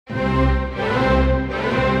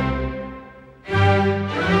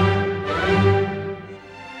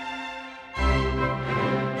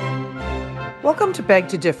Welcome to Beg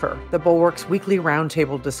to Differ, the Bulwark's weekly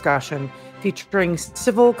roundtable discussion featuring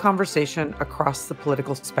civil conversation across the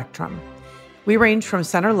political spectrum. We range from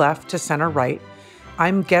center-left to center-right.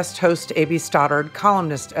 I'm guest host A.B. Stoddard,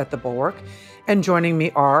 columnist at the Bulwark, and joining me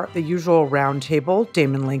are the usual roundtable,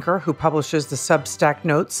 Damon Linker, who publishes the Substack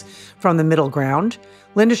notes from the Middle Ground,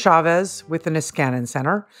 Linda Chavez with the Niskanen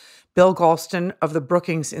Center, Bill Galston of the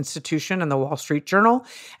Brookings Institution and the Wall Street Journal,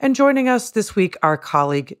 and joining us this week, our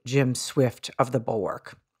colleague Jim Swift of the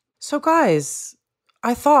Bulwark. So guys,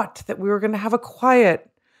 I thought that we were going to have a quiet,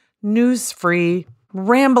 news-free,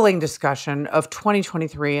 rambling discussion of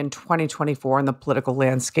 2023 and 2024 in the political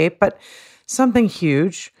landscape, but something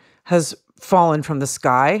huge has fallen from the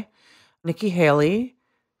sky. Nikki Haley,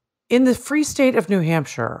 in the free state of New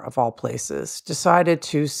Hampshire, of all places, decided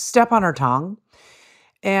to step on her tongue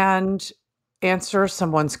and answer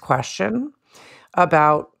someone's question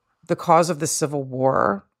about the cause of the Civil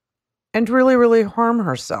War and really harm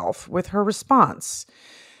herself with her response.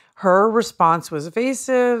 Her response was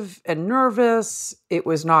evasive and nervous. It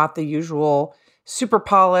was not the usual super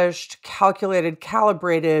polished, calculated,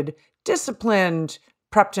 calibrated, disciplined,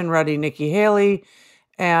 prepped and ready Nikki Haley.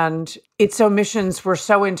 And its omissions were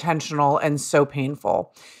so intentional and so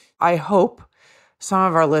painful. I hope some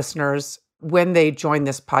of our listeners, when they join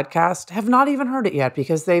this podcast, have not even heard it yet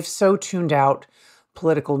because they've so tuned out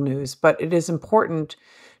political news. But it is important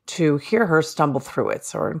to hear her stumble through it.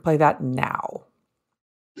 So we're going to play that now.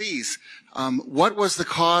 Please, what was the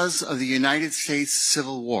cause of the United States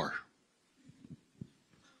Civil War?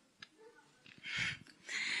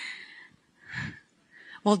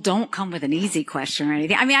 Well, don't come with an easy question or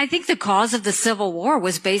anything. I mean, I think the cause of the Civil War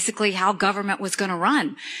was basically how government was going to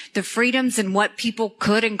run, the freedoms and what people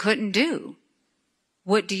could and couldn't do.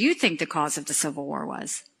 What do you think the cause of the Civil War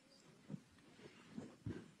was?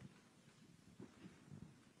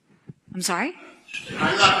 I'm sorry?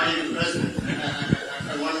 I'm not being president.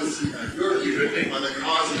 I want to see your view on the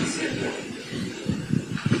cause of the Civil War.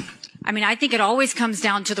 I mean, I think it always comes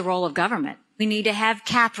down to the role of government. We need to have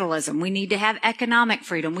capitalism. We need to have economic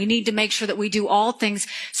freedom. We need to make sure that we do all things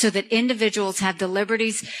so that individuals have the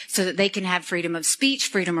liberties so that they can have freedom of speech,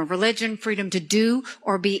 freedom of religion, freedom to do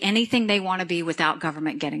or be anything they want to be without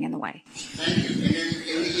government getting in the way. Thank you. And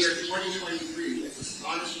in the year 2023, it's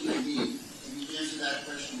astonishing to me that you answer that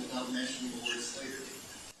question without mentioning the word slavery.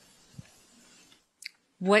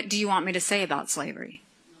 What do you want me to say about slavery?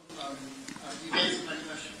 You answered my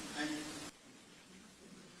question. Thank you.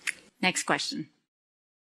 Next question.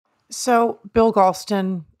 So, Bill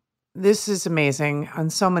Galston, this is amazing on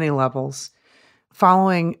so many levels.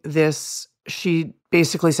 Following this, she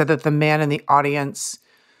basically said that the man in the audience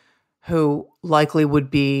who likely would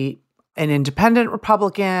be an independent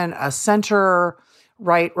Republican, a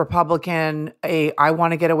center-right Republican, I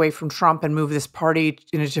want to get away from Trump and move this party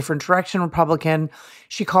in a different direction Republican,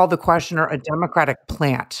 she called the questioner a Democratic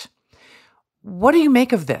plant. What do you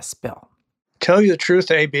make of this, Bill? Tell you the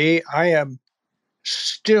truth, AB, I am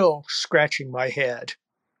still scratching my head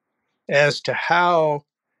as to how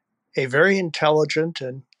a very intelligent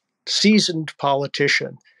and seasoned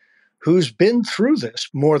politician who's been through this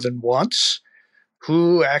more than once,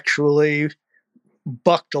 who actually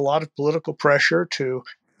bucked a lot of political pressure to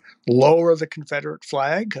lower the Confederate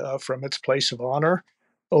flag from its place of honor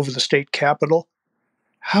over the state capitol,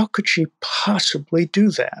 how could she possibly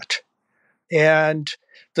do that? And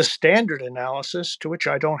the standard analysis, to which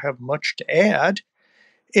I don't have much to add,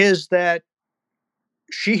 is that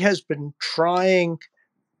she has been trying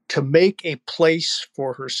to make a place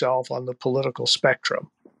for herself on the political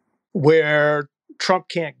spectrum where Trump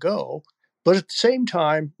can't go, but at the same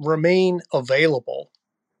time remain available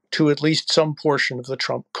to at least some portion of the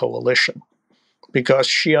Trump coalition, because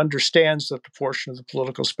she understands that the portion of the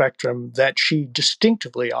political spectrum that she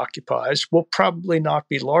distinctively occupies will probably not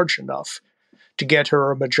be large enough to get her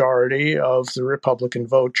a majority of the Republican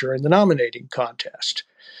vote during the nominating contest.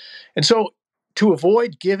 And so to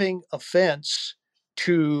avoid giving offense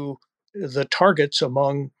to the targets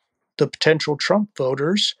among the potential Trump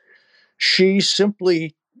voters, she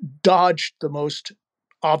simply dodged the most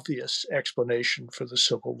obvious explanation for the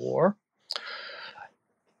Civil War.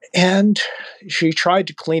 And she tried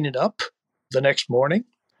to clean it up the next morning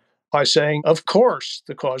by saying, of course,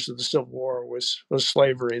 the cause of the Civil War was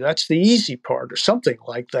slavery. That's the easy part, or something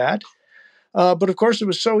like that. But of course, it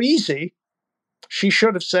was so easy, she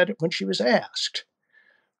should have said it when she was asked.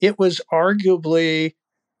 It was arguably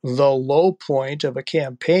the low point of a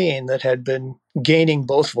campaign that had been gaining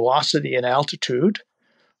both velocity and altitude.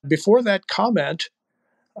 Before that comment,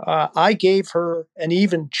 I gave her an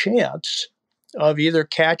even chance of either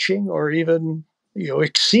catching or even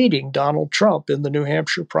exceeding Donald Trump in the New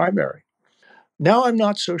Hampshire primary. Now I'm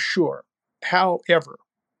not so sure. However,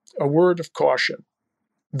 a word of caution.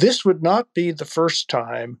 This would not be the first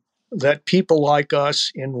time that people like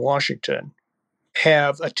us in Washington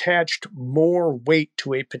have attached more weight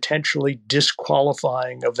to a potentially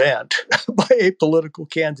disqualifying event by a political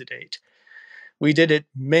candidate. We did it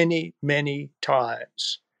many, many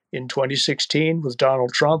times. In 2016 with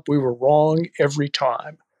Donald Trump, we were wrong every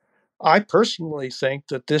time. I personally think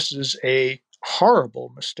that this is a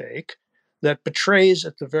horrible mistake that betrays,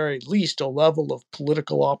 at the very least, a level of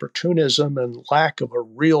political opportunism and lack of a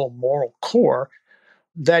real moral core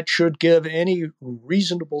that should give any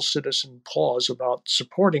reasonable citizen pause about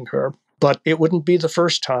supporting her. But it wouldn't be the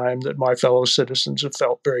first time that my fellow citizens have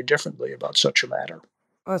felt very differently about such a matter.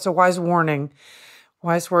 Well, that's a wise warning.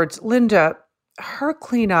 Wise words. Linda, her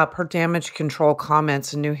cleanup, her damage control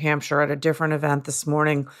comments in New Hampshire at a different event this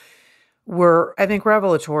morning were, I think,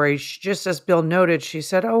 revelatory. Just as Bill noted, she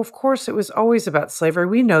said, oh, of course, it was always about slavery.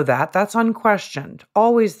 We know that. That's unquestioned.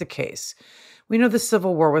 Always the case. We know the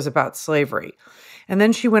Civil War was about slavery. And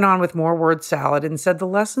then she went on with more word salad and said the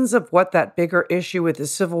lessons of what that bigger issue with the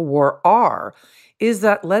Civil War are is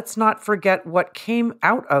that let's not forget what came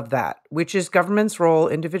out of that, which is government's role,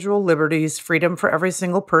 individual liberties, freedom for every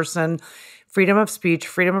single person, freedom of speech,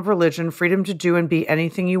 freedom of religion, freedom to do and be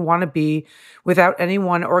anything you want to be without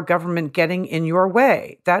anyone or government getting in your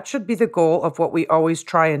way. That should be the goal of what we always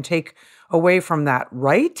try and take away from that,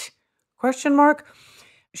 right? Question mark.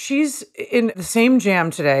 She's in the same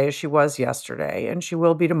jam today as she was yesterday, and she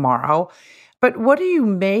will be tomorrow. But what do you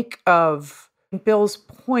make of Bill's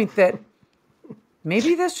point that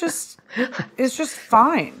maybe this just is just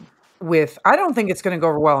fine with, I don't think it's going to go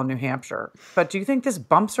over well in New Hampshire, but do you think this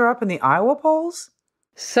bumps her up in the Iowa polls?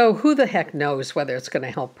 So who the heck knows whether it's going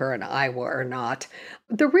to help her in Iowa or not?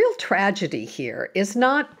 The real tragedy here is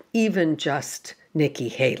not even just Nikki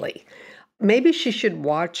Haley. Maybe she should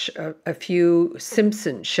watch a few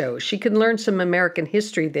Simpson shows. She can learn some American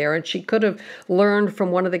history there, and she could have learned from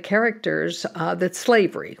one of the characters that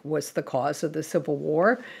slavery was the cause of the Civil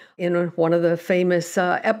War in one of the famous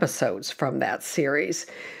episodes from that series.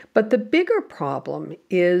 But the bigger problem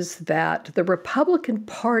is that the Republican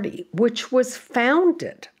Party, which was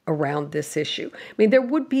founded around this issue. I mean, there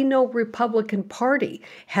would be no Republican Party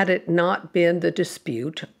had it not been the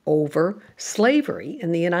dispute over slavery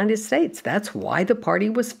in the United States. That's why the party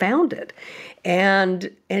was founded. And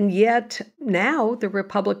yet now the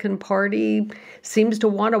Republican Party seems to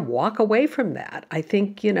want to walk away from that. I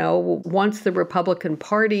think, once the Republican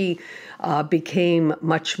Party became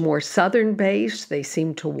much more Southern-based, they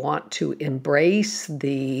seem to want to embrace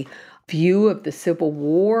the view of the Civil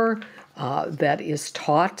War that is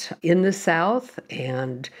taught in the South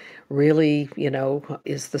and really,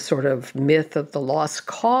 is the sort of myth of the lost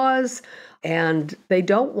cause. And they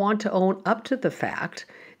don't want to own up to the fact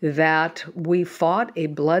that we fought a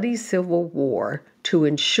bloody Civil War to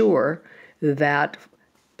ensure that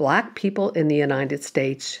Black people in the United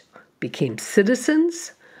States became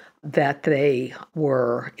citizens, that they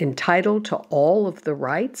were entitled to all of the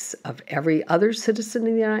rights of every other citizen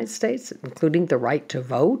in the United States, including the right to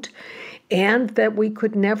vote, and that we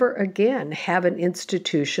could never again have an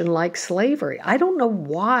institution like slavery. I don't know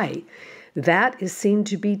why that is seen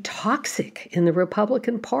to be toxic in the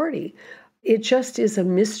Republican Party. It just is a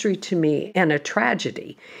mystery to me and a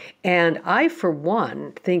tragedy. And I, for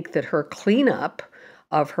one, think that her cleanup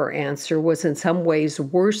of her answer was in some ways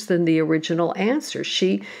worse than the original answer.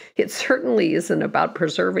 It certainly isn't about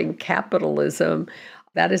preserving capitalism.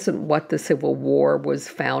 That isn't what the Civil War was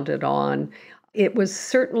founded on. It was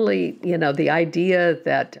certainly, the idea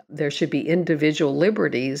that there should be individual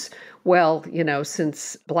liberties. Well,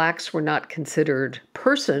 since Blacks were not considered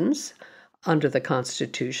persons under the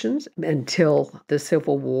constitutions until the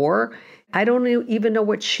Civil War, I don't even know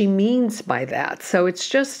what she means by that. So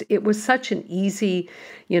it was such an easy,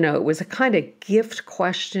 it was a kind of gift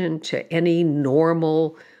question to any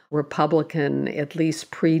normal Republican, at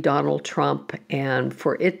least pre-Donald Trump. And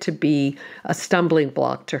for it to be a stumbling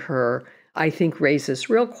block to her, I think raises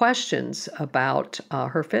real questions about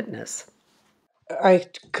her fitness. I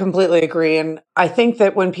completely agree. And I think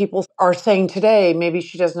that when people are saying today, maybe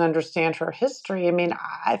she doesn't understand her history,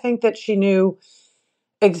 I think that she knew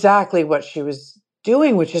exactly what she was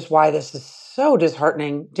doing, which is why this is so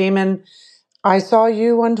disheartening. Damon, I saw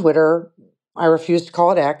you on Twitter, I refuse to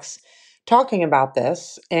call it X, talking about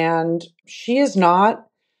this, and she is not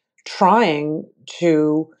trying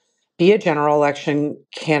to be a general election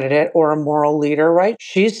candidate or a moral leader, right?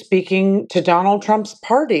 She's speaking to Donald Trump's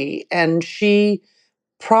party, and she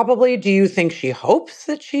probably, do you think she hopes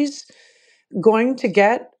that she's going to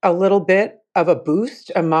get a little bit of a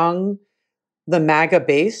boost among the MAGA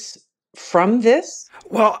base from this?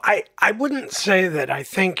 Well, I wouldn't say that. I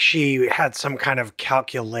think she had some kind of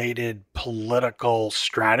calculated political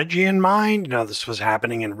strategy in mind. This was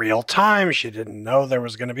happening in real time. She didn't know there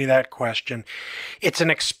was going to be that question. It's an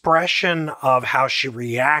expression of how she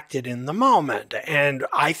reacted in the moment. And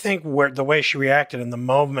I think the way she reacted in the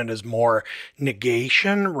moment is more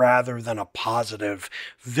negation rather than a positive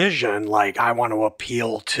vision, like I want to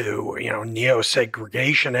appeal to,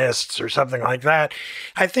 neo-segregationists or something like that.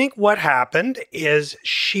 I think what happened is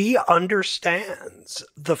she understands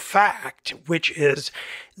the fact, which is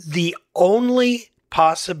the only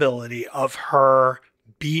possibility of her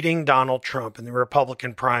beating Donald Trump in the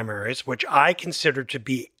Republican primaries, which I consider to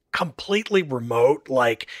be completely remote,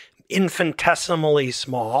 like infinitesimally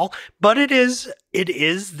small, but it is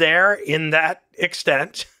there in that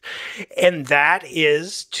extent. And that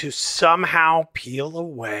is to somehow peel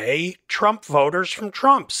away Trump voters from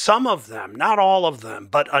Trump. Some of them, not all of them,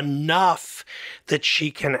 but enough that she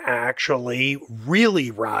can actually really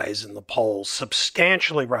rise in the polls,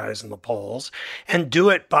 substantially rise in the polls, and do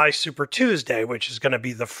it by Super Tuesday, which is going to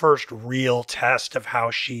be the first real test of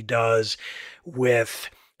how she does with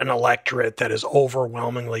an electorate that is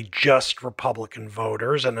overwhelmingly just Republican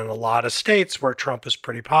voters, and in a lot of states where Trump is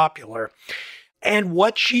pretty popular. And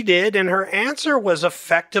what she did in her answer was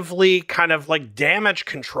effectively kind of like damage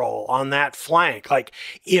control on that flank. Like,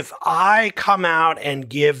 if I come out and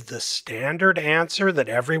give the standard answer that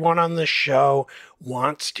everyone on the show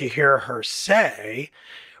wants to hear her say,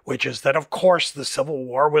 which is that, of course, the Civil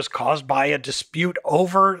War was caused by a dispute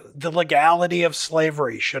over the legality of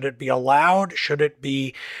slavery. Should it be allowed? Should it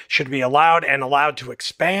be allowed and allowed to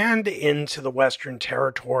expand into the Western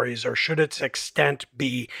territories, or should its extent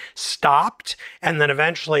be stopped? And then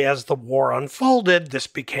eventually, as the war unfolded, this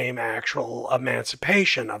became actual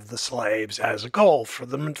emancipation of the slaves as a goal for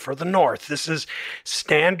the North. This is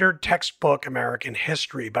standard textbook American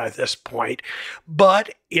history by this point.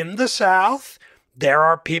 But in the South, there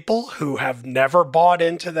are people who have never bought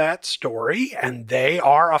into that story, and they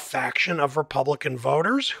are a faction of Republican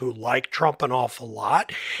voters who like Trump an awful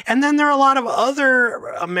lot. And then there are a lot of other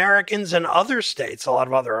Americans in other states, a lot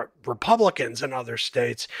of other Republicans in other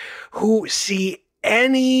states who see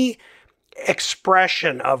any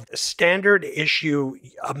expression of standard issue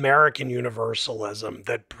American universalism,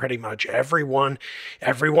 that pretty much everyone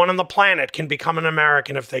on the planet can become an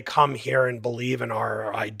American if they come here and believe in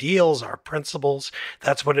our ideals, our principles.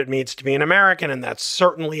 That's what it means to be an American, and that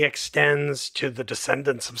certainly extends to the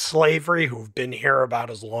descendants of slavery who've been here about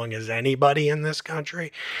as long as anybody in this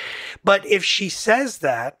country. But if she says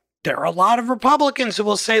that, there are a lot of Republicans who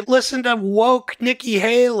will say, listen to woke Nikki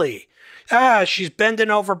Haley. She's bending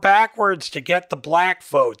over backwards to get the black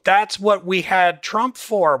vote. That's what we had Trump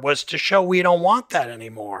for, was to show we don't want that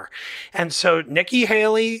anymore. And so Nikki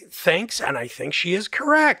Haley thinks, and I think she is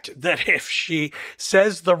correct, that if she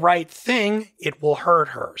says the right thing, it will hurt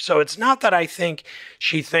her. So it's not that I think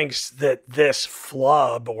she thinks that this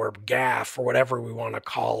flub or gaffe or whatever we want to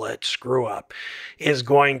call it, screw up, is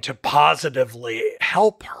going to positively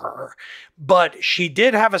help her. But she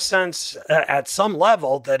did have a sense at some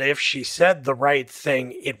level that if she said the right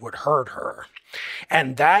thing, it would hurt her.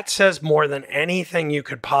 And that says more than anything you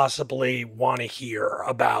could possibly want to hear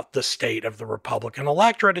about the state of the Republican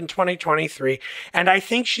electorate in 2023. And I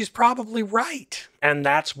think she's probably right. And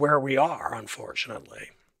that's where we are, unfortunately.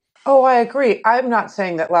 Oh, I agree. I'm not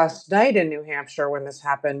saying that last night in New Hampshire, when this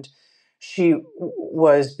happened, she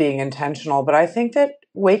was being intentional. But I think that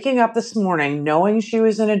waking up this morning, knowing she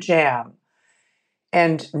was in a jam,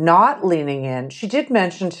 and not leaning in. She did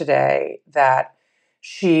mention today that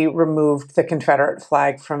she removed the Confederate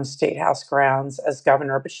flag from State House grounds as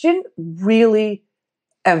governor, but she didn't really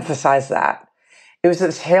emphasize that. It was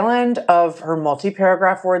the tail end of her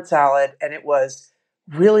multi-paragraph word salad, and it was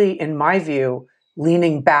really, in my view,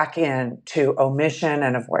 leaning back in to omission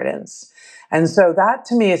and avoidance. And so that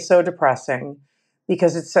to me is so depressing,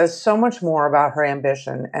 because it says so much more about her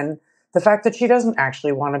ambition and the fact that she doesn't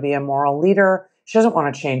actually want to be a moral leader. She doesn't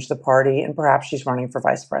want to change the party, and perhaps she's running for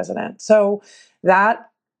vice president. So that,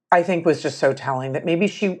 I think, was just so telling, that maybe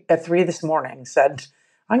she, at 3 this morning, said,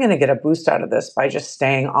 I'm going to get a boost out of this by just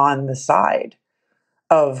staying on the side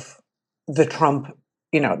of the Trump,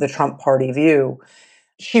 the Trump party view.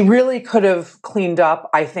 She really could have cleaned up,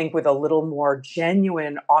 I think, with a little more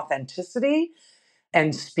genuine authenticity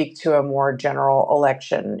and speak to a more general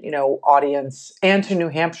election, audience, and to New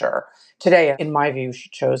Hampshire. Today, in my view, she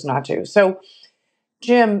chose not to. So,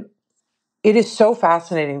 Jim, it is so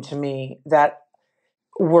fascinating to me that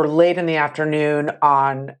we're late in the afternoon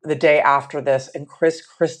on the day after this, and Chris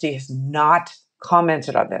Christie has not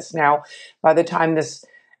commented on this. Now, by the time this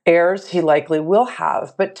airs, he likely will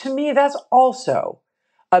have. But to me, that's also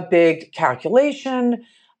a big calculation.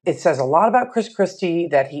 It says a lot about Chris Christie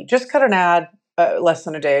that he just cut an ad less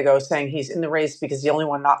than a day ago saying he's in the race because he's the only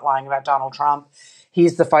one not lying about Donald Trump.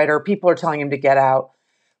 He's the fighter. People are telling him to get out.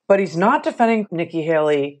 But he's not defending Nikki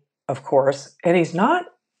Haley, of course, and he's not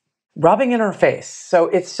rubbing in her face. So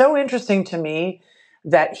it's so interesting to me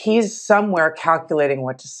that he's somewhere calculating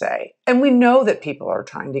what to say. And we know that people are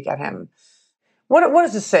trying to get him. What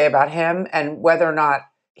does it say about him and whether or not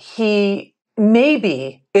he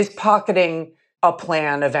maybe is pocketing a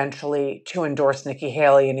plan eventually to endorse Nikki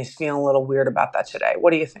Haley, and he's feeling a little weird about that today?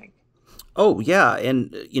 What do you think? Oh, yeah.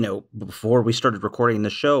 And, before we started recording the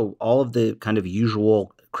show, all of the kind of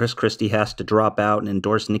usual Chris Christie has to drop out and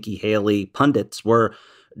endorse Nikki Haley pundits were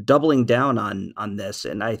doubling down on this.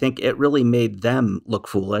 And I think it really made them look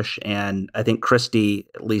foolish. And I think Christie,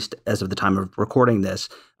 at least as of the time of recording this,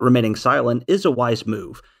 remaining silent is a wise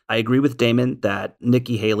move. I agree with Damon that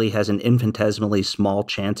Nikki Haley has an infinitesimally small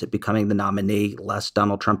chance at becoming the nominee, lest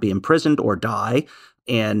Donald Trump be imprisoned or die.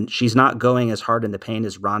 And she's not going as hard in the paint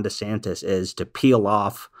as Ron DeSantis is to peel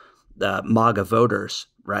off the MAGA voters,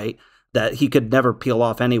 right? That he could never peel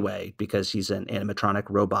off anyway because he's an animatronic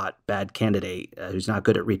robot bad candidate who's not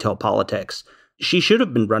good at retail politics. She should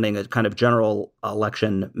have been running a kind of general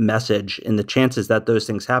election message in the chances that those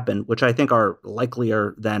things happen, which I think are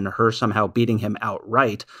likelier than her somehow beating him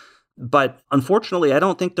outright. But unfortunately, I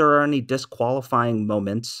don't think there are any disqualifying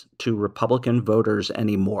moments to Republican voters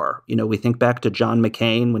anymore. We think back to John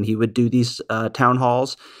McCain when he would do these town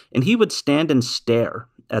halls, and he would stand and stare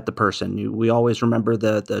at the person. We always remember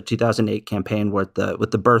the 2008 campaign with the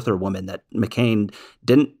birther woman that McCain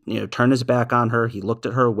didn't turn his back on her. He looked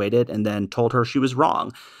at her, waited, and then told her she was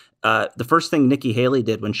wrong. The first thing Nikki Haley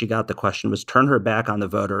did when she got the question was turn her back on the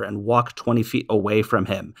voter and walk 20 feet away from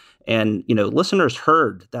him. And, listeners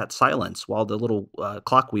heard that silence while the little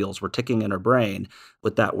clock wheels were ticking in her brain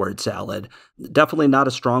with that word salad. Definitely not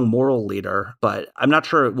a strong moral leader, but I'm not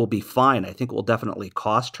sure it will be fine. I think it will definitely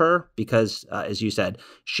cost her because, as you said,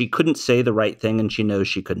 she couldn't say the right thing and she knows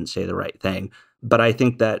she couldn't say the right thing. But I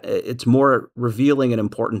think that it's more revealing and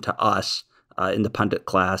important to us in the pundit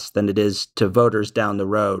class than it is to voters down the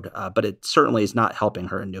road. But it certainly is not helping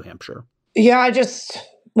her in New Hampshire. Yeah,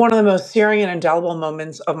 one of the most searing and indelible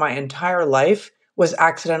moments of my entire life was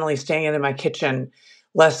accidentally staying in my kitchen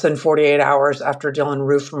less than 48 hours after Dylan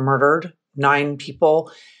Roof murdered 9 people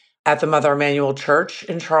at the Mother Emanuel Church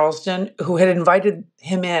in Charleston who had invited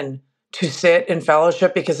him in to sit in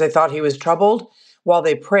fellowship because they thought he was troubled while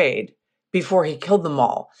they prayed before he killed them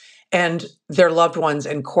all. And their loved ones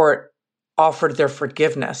in court offered their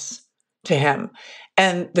forgiveness to him.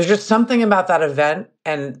 And there's just something about that event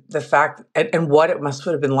and the fact and what it must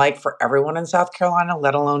have been like for everyone in South Carolina,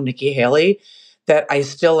 let alone Nikki Haley, that I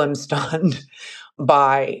still am stunned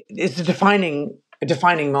by. It's a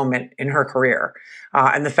defining moment in her career.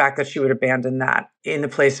 And the fact that she would abandon that in the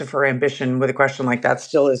place of her ambition with a question like that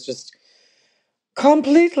still is just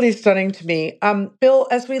completely stunning to me. Bill,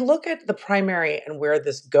 as we look at the primary and where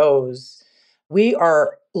this goes, we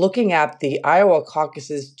are looking at the Iowa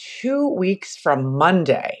caucuses 2 weeks from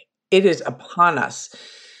Monday. It is upon us.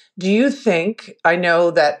 Do you think, I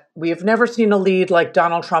know that we've never seen a lead like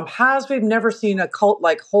Donald Trump has. We've never seen a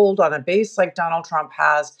cult-like hold on a base like Donald Trump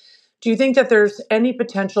has. Do you think that there's any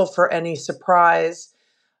potential for any surprise?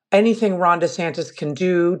 Anything Ron DeSantis can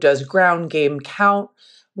do? Does ground game count?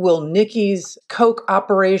 Will Nikki's Coke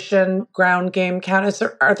operation ground game count?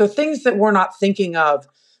 Are there things that we're not thinking of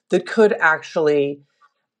that could actually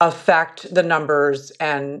affect the numbers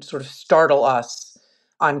and sort of startle us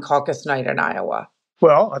on caucus night in Iowa?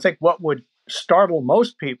 Well, I think what would startle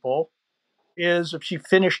most people is if she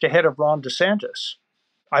finished ahead of Ron DeSantis.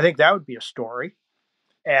 I think that would be a story.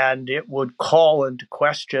 And it would call into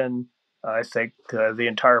question, I think, the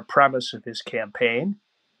entire premise of his campaign.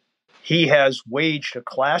 He has waged a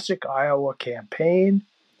classic Iowa campaign.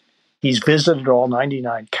 He's visited all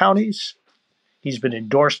 99 counties. He's been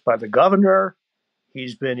endorsed by the governor.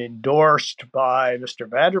 He's been endorsed by Mr.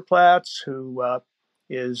 Vanderplatz, who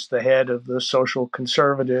is the head of the social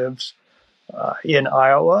conservatives in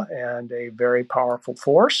Iowa and a very powerful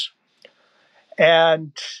force.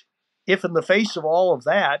 And if in the face of all of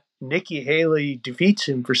that, Nikki Haley defeats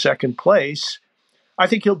him for second place, I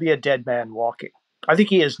think he'll be a dead man walking. I think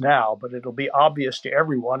he is now, but it'll be obvious to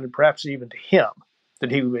everyone, and perhaps even to him,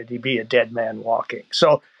 that he would be a dead man walking.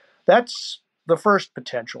 So that's the first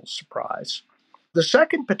potential surprise. The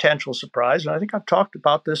second potential surprise, and I think I've talked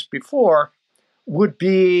about this before, would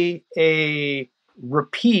be a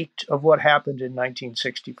repeat of what happened in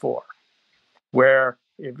 1964, where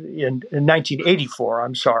in 1984,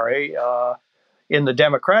 I'm sorry, in the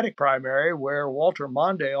Democratic primary, where Walter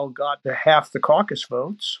Mondale got to half the caucus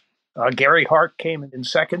votes. Gary Hart came in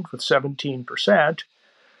second with 17%,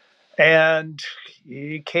 and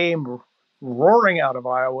he came roaring out of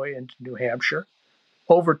Iowa into New Hampshire,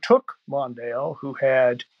 overtook Mondale, who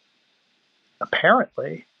had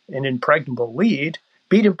apparently an impregnable lead,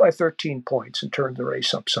 beat him by 13 points and turned the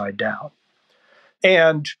race upside down.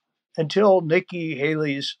 And until Nikki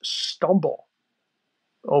Haley's stumble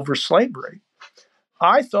over slavery,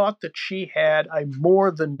 I thought that she had a more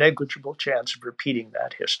than negligible chance of repeating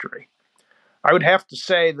that history. I would have to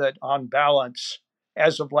say that on balance,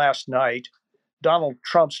 as of last night, Donald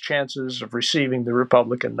Trump's chances of receiving the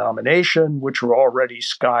Republican nomination, which were already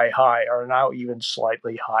sky high, are now even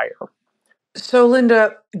slightly higher. So,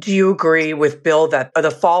 Linda, do you agree with Bill that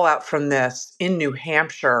the fallout from this in New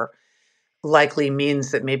Hampshire likely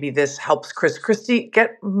means that maybe this helps Chris Christie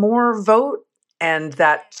get more vote and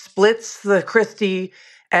that splits the Christie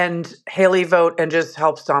and Haley vote and just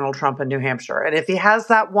helps Donald Trump in New Hampshire? And if he has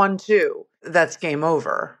that one too, that's game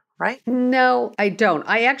over, right? No, I don't.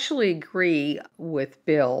 I actually agree with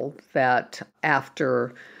Bill that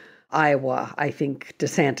after Iowa, I think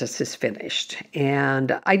DeSantis is finished.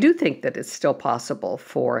 And I do think that it's still possible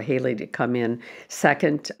for Haley to come in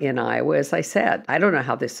second in Iowa. As I said, I don't know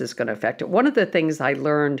how this is going to affect it. One of the things I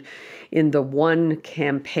learned in the one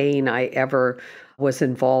campaign I ever was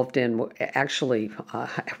involved in, actually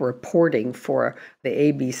reporting for the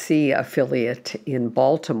ABC affiliate in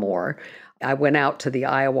Baltimore. I went out to the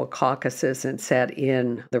Iowa caucuses and sat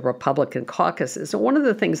in the Republican caucuses. And one of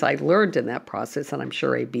the things I learned in that process, and I'm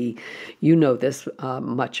sure, AB, you know this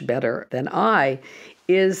much better than I,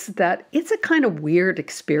 is that it's a kind of weird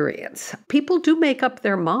experience. People do make up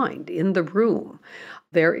their mind in the room.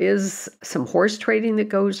 There is some horse trading that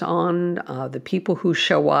goes on. The people who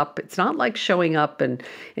show up, it's not like showing up and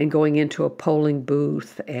going into a polling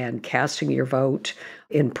booth and casting your vote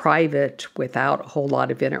in private without a whole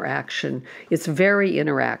lot of interaction. It's very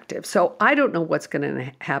interactive. So I don't know what's going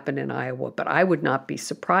to happen in Iowa, but I would not be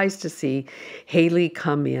surprised to see Haley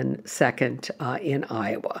come in second in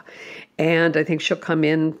Iowa. And I think she'll come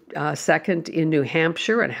in second in New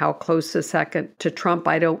Hampshire, and how close a second to Trump,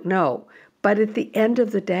 I don't know. But at the end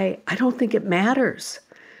of the day, I don't think it matters.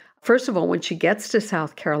 First of all, when she gets to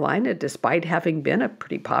South Carolina, despite having been a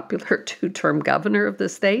pretty popular two-term governor of the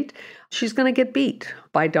state, she's going to get beat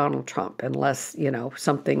by Donald Trump unless,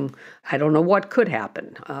 something, I don't know what could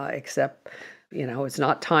happen, except, it's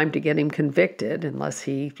not time to get him convicted unless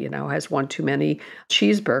he, has one too many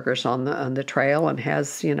cheeseburgers on the trail and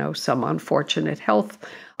has, some unfortunate health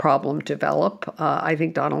problem develop. I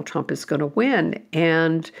think Donald Trump is going to win.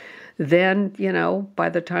 And then, by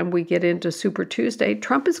the time we get into Super Tuesday,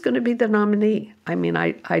 Trump is going to be the nominee. I mean,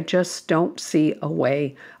 I just don't see a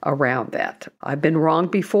way around that. I've been wrong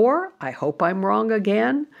before. I hope I'm wrong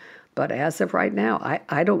again. But as of right now,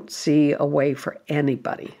 I don't see a way for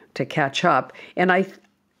anybody to catch up. And I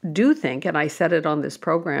do think, and I said it on this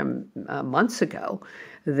program months ago,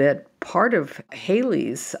 that part of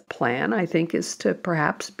Haley's plan, I think, is to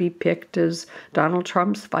perhaps be picked as Donald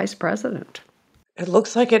Trump's vice president. It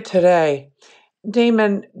looks like it today.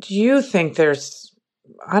 Damon, do you think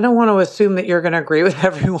I don't want to assume that you're going to agree with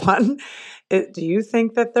everyone. Do you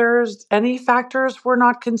think that there's any factors we're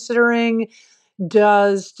not considering?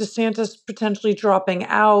 Does DeSantis potentially dropping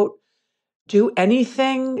out do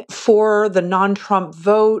anything for the non-Trump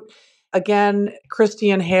vote? Again,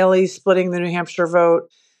 Christie and Haley splitting the New Hampshire vote.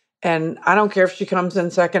 And I don't care if she comes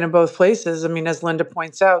in second in both places. I mean, as Linda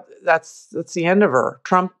points out, that's the end of her.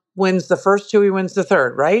 Trump wins the first two, he wins the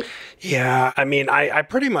third, right? Yeah, I mean, I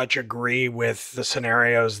pretty much agree with the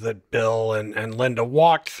scenarios that Bill and Linda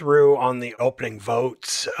walked through on the opening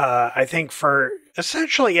votes. I think for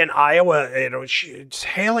essentially in Iowa,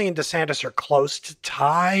 Haley and DeSantis are close to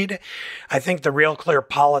tied. I think the Real Clear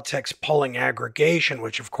Politics polling aggregation,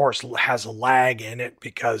 which of course has a lag in it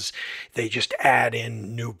because they just add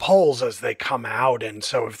in new polls as they come out. And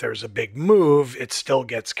so if there's a big move, it still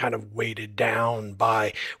gets kind of weighted down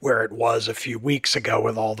by where it was a few weeks ago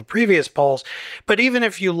with all the previous polls. But even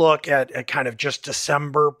if you look at kind of just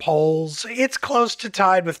December polls, it's close to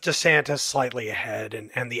tied with DeSantis slightly ahead.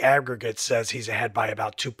 And the aggregate says he's ahead ahead by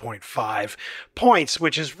about 2.5 points,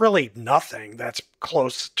 which is really nothing. That's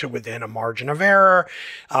close to within a margin of error.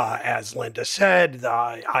 As Linda said, the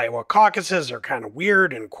Iowa caucuses are kind of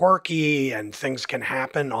weird and quirky, and things can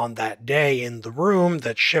happen on that day in the room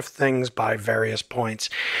that shift things by various points.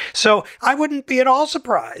 So I wouldn't be at all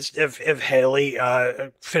surprised if Haley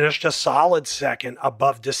finished a solid second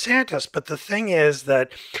above DeSantis. But the thing is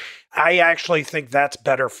that I actually think that's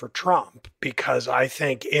better for Trump, because I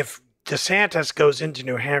think if DeSantis goes into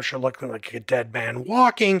New Hampshire looking like a dead man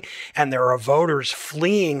walking, and there are voters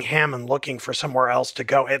fleeing him and looking for somewhere else to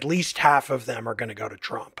go, at least half of them are going to go to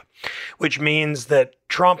Trump, which means that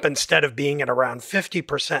Trump, instead of being at around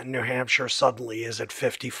 50% in New Hampshire, suddenly is at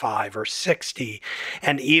 55 or 60.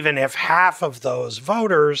 And even if half of those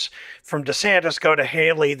voters from DeSantis go to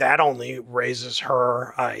Haley, that only raises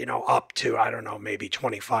her, up to, I don't know, maybe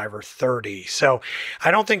 25 or 30. So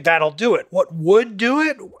I don't think that'll do it. What would do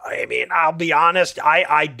it? I mean, I'll be honest,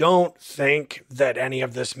 I don't think that any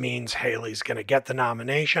of this means Haley's going to get the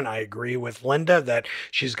nomination. I agree with Linda that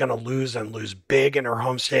she's going to lose, and lose big, in her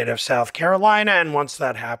home state of South Carolina. And once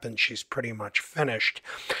that happens, she's pretty much finished.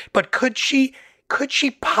 But could she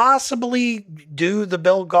possibly do the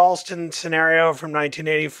Bill Galston scenario from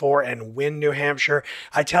 1984 and win New Hampshire?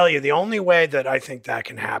 I tell you, the only way that I think that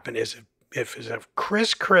can happen is if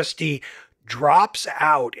Chris Christie drops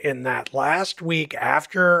out in that last week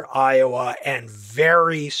after Iowa and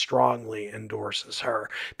very strongly endorses her,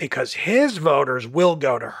 because his voters will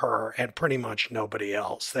go to her and pretty much nobody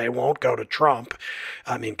else. They won't go to Trump.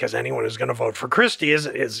 I mean, because anyone who's going to vote for Christie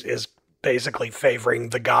is basically favoring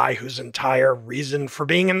the guy whose entire reason for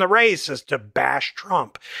being in the race is to bash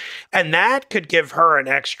Trump. And that could give her an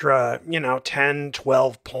extra, 10,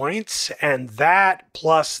 12 points. And that,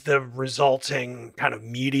 plus the resulting kind of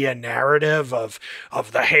media narrative of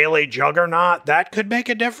the Haley juggernaut, that could make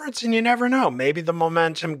a difference. And you never know. Maybe the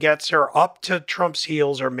momentum gets her up to Trump's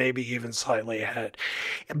heels, or maybe even slightly ahead.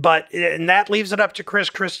 And that leaves it up to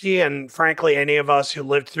Chris Christie. And frankly, any of us who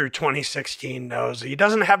lived through 2016 knows he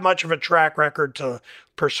doesn't have much of a track record to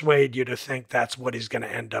persuade you to think that's what he's going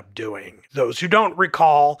to end up doing. Those who don't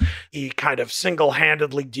recall, he kind of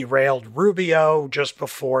single-handedly derailed Rubio just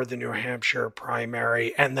before the New Hampshire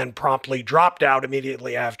primary, and then promptly dropped out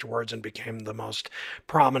immediately afterwards and became the most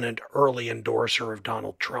prominent early endorser of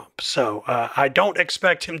Donald Trump. So I don't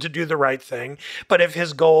expect him to do the right thing, but if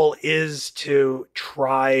his goal is to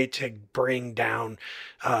try to bring down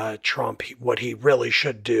Trump, what he really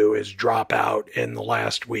should do is drop out in the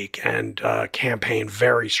last week and campaign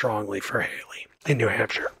very strongly for Haley in New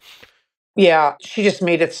Hampshire. Yeah, she just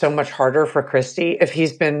made it so much harder for Christie. If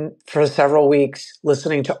he's been for several weeks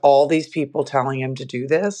listening to all these people telling him to do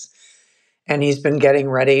this, and he's been getting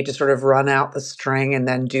ready to sort of run out the string and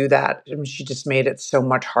then do that, I mean, she just made it so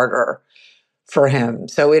much harder for him.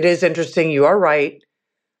 So it is interesting. You are right.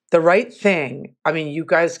 The right thing, I mean, you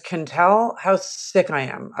guys can tell how sick I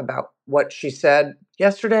am about what she said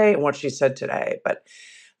yesterday and what she said today. But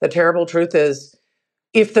the terrible truth is,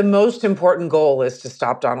 if the most important goal is to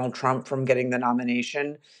stop Donald Trump from getting the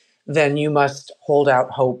nomination, then you must hold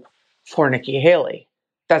out hope for Nikki Haley.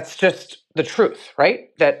 That's just the truth, right?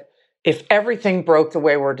 That if everything broke the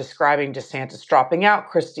way we're describing DeSantis dropping out,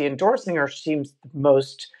 Christie endorsing her seems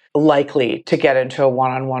most likely to get into a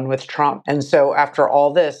one-on-one with Trump. And so after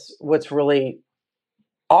all this, what's really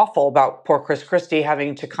awful about poor Chris Christie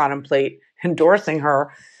having to contemplate endorsing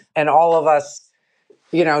her, and all of us,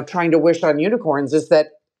 trying to wish on unicorns, is that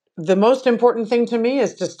the most important thing to me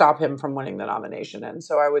is to stop him from winning the nomination. And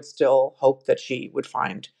so I would still hope that she would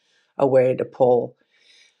find a way to pull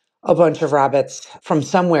a bunch of rabbits from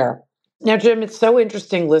somewhere. Now, Jim, it's so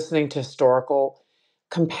interesting listening to historical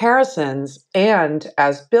comparisons. And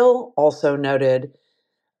as Bill also noted,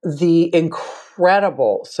 the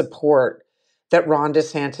incredible support that Ron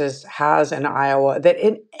DeSantis has in Iowa, that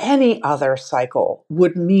in any other cycle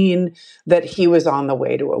would mean that he was on the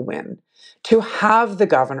way to a win. To have the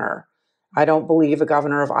governor, I don't believe a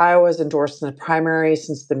governor of Iowa has endorsed in the primary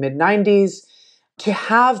since the mid-90s, to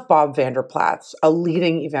have Bob Vander Plaats, a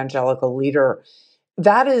leading evangelical leader,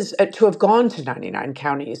 that is to have gone to 99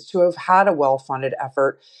 counties, to have had a well-funded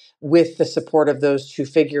effort with the support of those two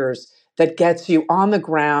figures that gets you on the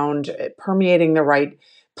ground, permeating the right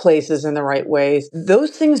places in the right ways.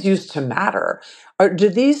 Those things used to matter. Do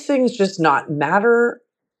these things just not matter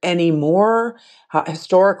anymore?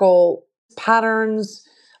 Historical patterns,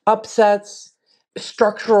 upsets,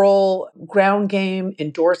 structural ground game,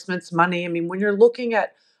 endorsements, money. I mean, when you're looking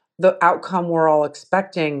at the outcome we're all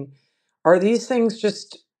expecting, are these things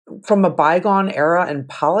just from a bygone era in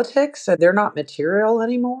politics? They're not material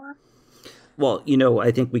anymore? Well,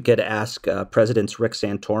 I think we could ask Presidents Rick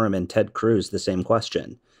Santorum and Ted Cruz the same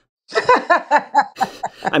question.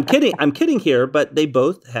 I'm kidding. I'm kidding here, but they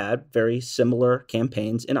both had very similar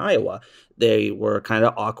campaigns in Iowa. They were kind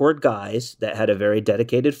of awkward guys that had a very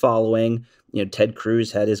dedicated following. Ted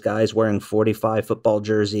Cruz had his guys wearing 45 football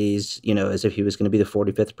jerseys, as if he was going to be the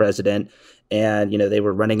 45th president. And, they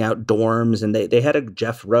were running out dorms, and they had a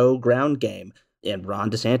Jeff Rowe ground game. And Ron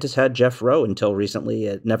DeSantis had Jeff Rowe until recently.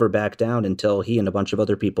 It never backed down until he and a bunch of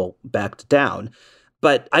other people backed down.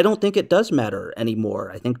 But I don't think it does matter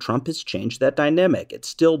anymore. I think Trump has changed that dynamic. It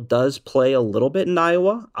still does play a little bit in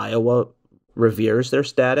Iowa. Iowa reveres their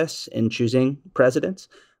status in choosing presidents,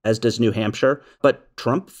 as does New Hampshire. But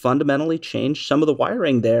Trump fundamentally changed some of the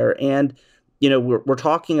wiring there. And, we're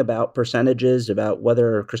talking about percentages, about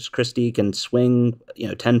whether Chris Christie can swing,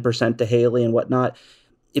 10% to Haley and whatnot.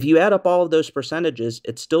 If you add up all of those percentages,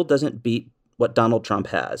 it still doesn't beat what Donald Trump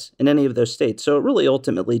has in any of those states. So it really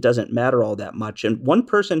ultimately doesn't matter all that much. And one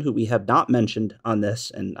person who we have not mentioned on this,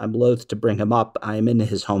 and I'm loath to bring him up, I'm in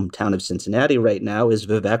his hometown of Cincinnati right now, is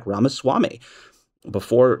Vivek Ramaswamy.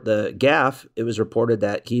 Before the gaffe, it was reported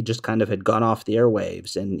that he just kind of had gone off the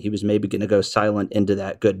airwaves and he was maybe going to go silent into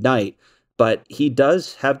that good night. But he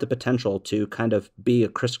does have the potential to kind of be a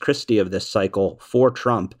Chris Christie of this cycle for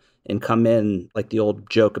Trump and come in like the old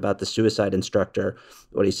joke about the suicide instructor.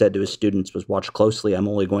 What he said to his students was, "Watch closely, I'm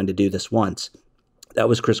only going to do this once." That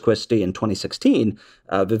was Chris Christie in 2016.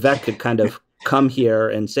 Vivek could kind of come here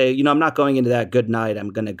and say, I'm not going into that good night.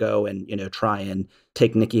 I'm going to go and, try and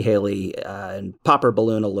take Nikki Haley and pop her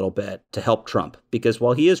balloon a little bit to help Trump. Because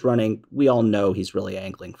while he is running, we all know he's really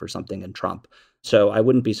angling for something in Trump. So I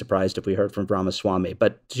wouldn't be surprised if we heard from Ramaswamy.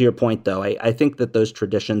 But to your point, though, I think that those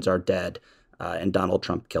traditions are dead. And Donald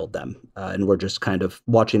Trump killed them. And we're just kind of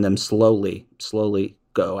watching them slowly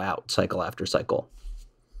go out cycle after cycle.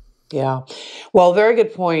 Yeah. Well, very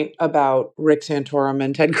good point about Rick Santorum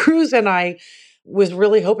and Ted Cruz. And I was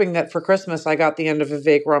really hoping that for Christmas I got the end of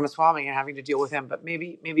Vivek Ramaswamy and having to deal with him. But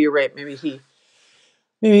maybe you're right. Maybe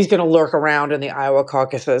he's going to lurk around in the Iowa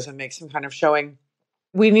caucuses and make some kind of showing.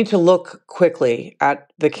 We need to look quickly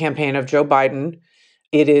at the campaign of Joe Biden.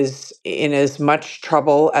 It is in as much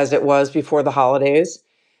trouble as it was before the holidays.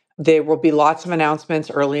 There will be lots of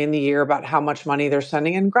announcements early in the year about how much money they're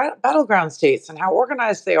sending in battleground states and how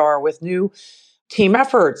organized they are with new team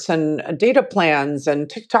efforts and data plans and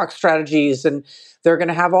TikTok strategies. And they're going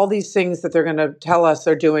to have all these things that they're going to tell us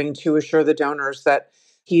they're doing to assure the donors that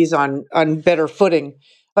he's on better footing.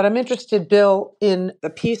 But I'm interested, Bill, in the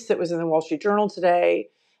piece that was in the Wall Street Journal today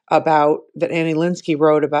about that Annie Linsky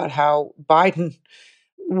wrote about how Biden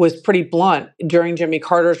was pretty blunt during Jimmy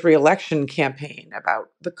Carter's reelection campaign about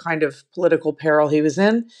the kind of political peril he was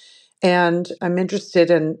in. And I'm interested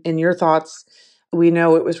in your thoughts. We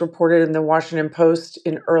know it was reported in the Washington Post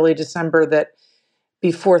in early December that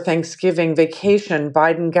before Thanksgiving vacation,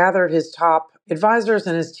 Biden gathered his top advisors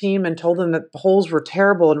and his team and told them that the polls were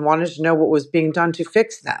terrible and wanted to know what was being done to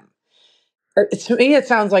fix them. To me, it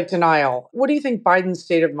sounds like denial. What do you think Biden's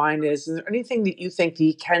state of mind is? Is there anything that you think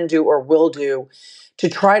he can do or will do to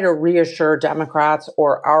try to reassure Democrats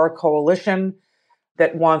or our coalition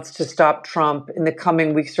that wants to stop Trump in the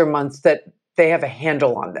coming weeks or months that they have a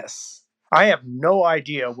handle on this? I have no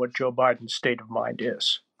idea what Joe Biden's state of mind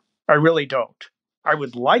is. I really don't. I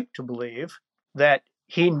would like to believe that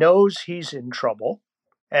he knows he's in trouble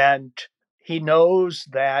and he knows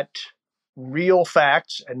that real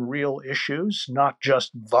facts and real issues, not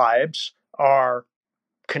just vibes, are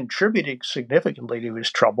contributing significantly to his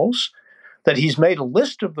troubles, that he's made a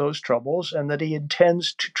list of those troubles and that he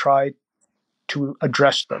intends to try to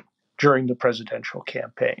address them during the presidential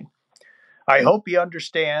campaign. I hope he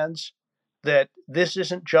understands that this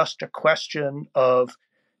isn't just a question of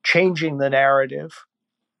changing the narrative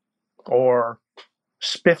or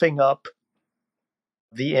spiffing up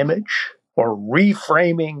the image or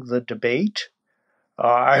reframing the debate.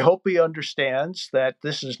 I hope he understands that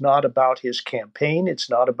this is not about his campaign. It's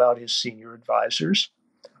not about his senior advisors.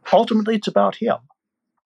 Ultimately, it's about him.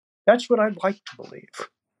 That's what I'd like to believe.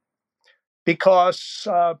 Because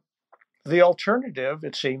the alternative,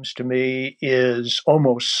 it seems to me, is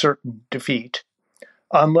almost certain defeat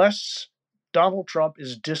unless Donald Trump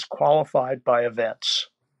is disqualified by events,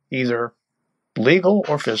 either legal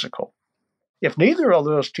or physical. If neither of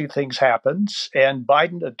those two things happens and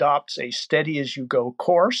Biden adopts a steady-as-you-go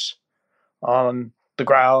course on the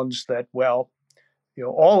grounds that, all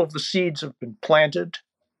of the seeds have been planted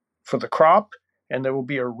for the crop and there will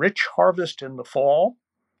be a rich harvest in the fall,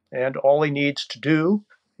 and all he needs to do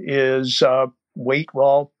is wait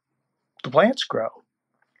while the plants grow.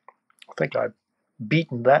 I think I've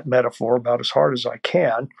beaten that metaphor about as hard as I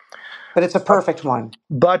can. But it's a perfect one.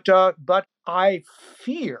 But I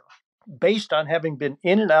fear, based on having been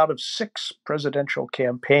in and out of 6 presidential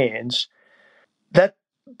campaigns, that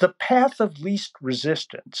the path of least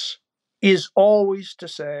resistance is always to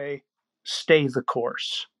say, stay the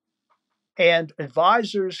course. And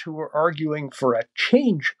advisors who are arguing for a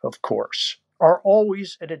change of course are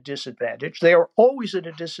always at a disadvantage. They are always at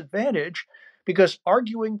a disadvantage because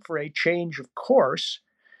arguing for a change of course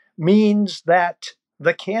means that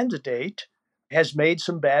the candidate has made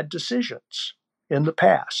some bad decisions in the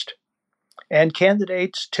past. And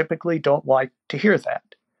candidates typically don't like to hear that.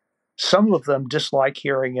 Some of them dislike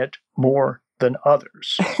hearing it more than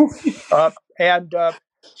others.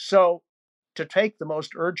 So, to take the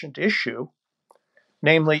most urgent issue,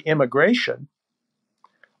 namely immigration,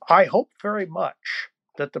 I hope very much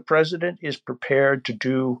that the president is prepared to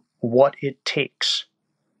do what it takes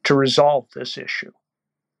to resolve this issue.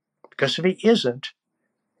 Because if he isn't,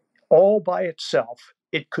 all by itself,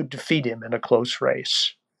 it could defeat him in a close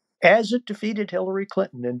race, as it defeated Hillary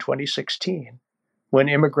Clinton in 2016, when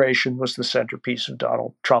immigration was the centerpiece of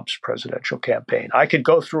Donald Trump's presidential campaign. I could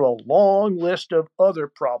go through a long list of other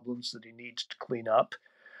problems that he needs to clean up,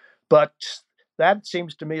 but that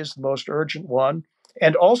seems to me is the most urgent one,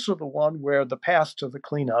 and also the one where the path to the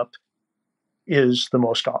cleanup is the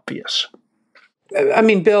most obvious. I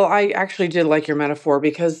mean, Bill, I actually did like your metaphor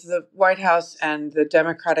because the White House and the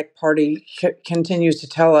Democratic Party continues to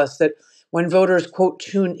tell us that when voters, quote,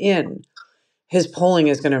 tune in, his polling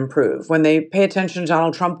is going to improve. When they pay attention to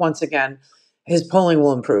Donald Trump once again, his polling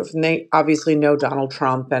will improve. And they obviously know Donald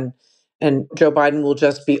Trump, and Joe Biden will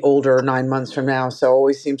just be older 9 months from now. So it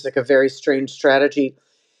always seems like a very strange strategy.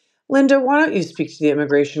 Linda, why don't you speak to the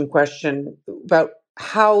immigration question about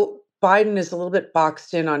how Biden is a little bit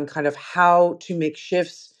boxed in on kind of how to make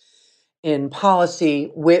shifts in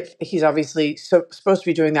policy he's obviously supposed to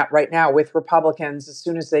be doing that right now with Republicans as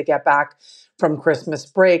soon as they get back from Christmas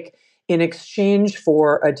break in exchange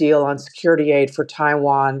for a deal on security aid for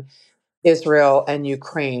Taiwan, Israel, and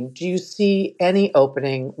Ukraine. Do you see any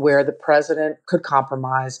opening where the president could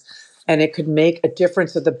compromise and it could make a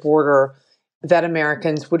difference at the border that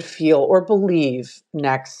Americans would feel or believe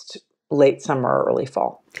next late summer or early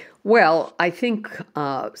fall? Well, I think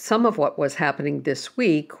some of what was happening this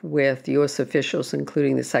week with U.S. officials,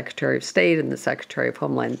 including the Secretary of State and the Secretary of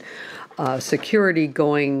Homeland Security,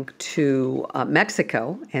 going to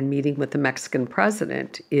Mexico and meeting with the Mexican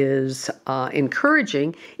president is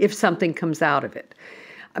encouraging if something comes out of it.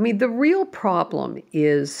 I mean, the real problem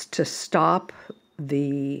is to stop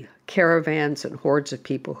the caravans and hordes of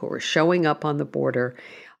people who are showing up on the border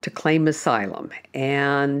to claim asylum.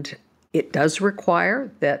 And it does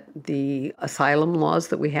require that the asylum laws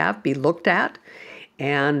that we have be looked at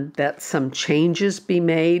and that some changes be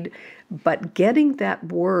made. But getting that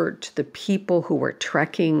word to the people who are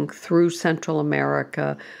trekking through Central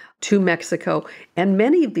America to Mexico, and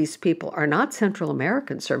many of these people are not Central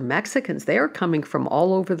Americans or Mexicans. They are coming from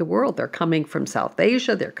all over the world. They're coming from South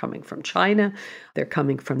Asia. They're coming from China. They're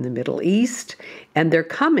coming from the Middle East. And they're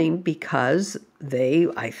coming because they,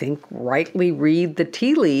 I think, rightly read the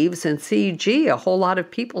tea leaves and see, gee, a whole lot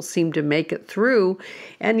of people seem to make it through.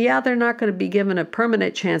 And yeah, they're not going to be given a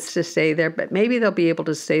permanent chance to stay there, but maybe they'll be able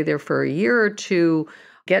to stay there for a year or two,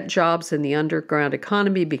 get jobs in the underground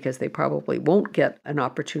economy because they probably won't get an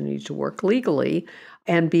opportunity to work legally,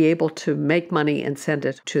 and be able to make money and send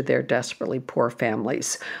it to their desperately poor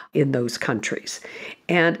families in those countries.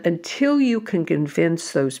 And until you can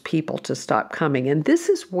convince those people to stop coming, and this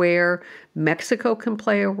is where Mexico can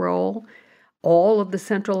play a role, all of the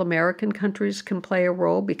Central American countries can play a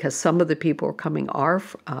role because some of the people who are coming are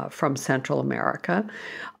from Central America,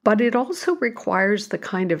 but it also requires the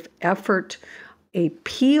kind of effort, a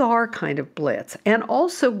PR kind of blitz, and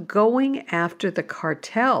also going after the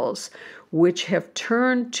cartels, which have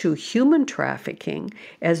turned to human trafficking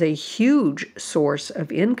as a huge source of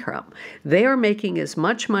income. They are making as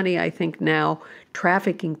much money, I think, now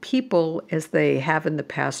trafficking people as they have in the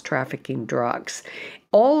past trafficking drugs.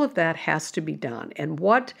 All of that has to be done. And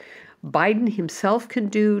what Biden himself can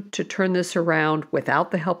do to turn this around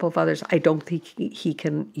without the help of others, I don't think he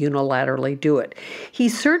can unilaterally do it. He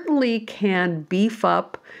certainly can beef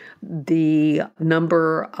up the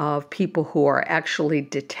number of people who are actually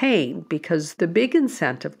detained, because the big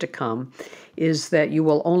incentive to come is that you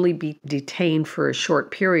will only be detained for a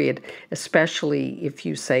short period, especially if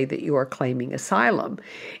you say that you are claiming asylum.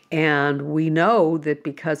 And we know that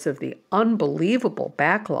because of the unbelievable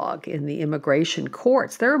backlog in the immigration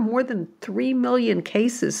courts, there are more than 3 million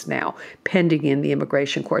cases now pending in the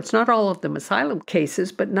immigration courts. Not all of them asylum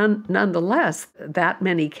cases, but nonetheless, that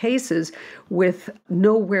many cases with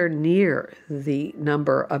nowhere near the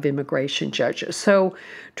number of immigration judges. So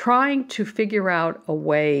trying to figure out a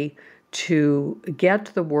way to get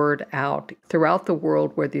the word out throughout the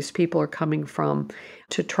world where these people are coming from,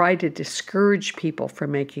 to try to discourage people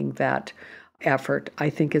from making that effort, I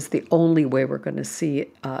think is the only way we're going to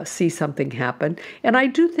see something happen. And I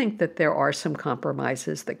do think that there are some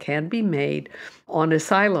compromises that can be made on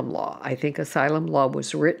asylum law. I think asylum law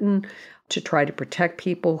was written to try to protect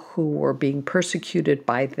people who were being persecuted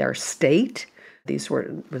by their state.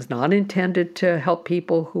 Was not intended to help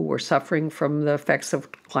people who were suffering from the effects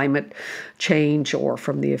of climate change or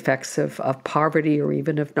from the effects of poverty or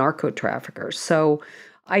even of narco traffickers. So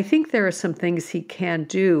I think there are some things he can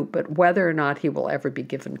do, but whether or not he will ever be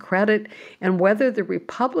given credit and whether the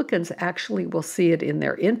Republicans actually will see it in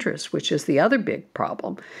their interest, which is the other big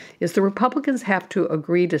problem, is the Republicans have to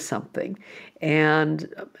agree to something. And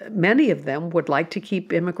many of them would like to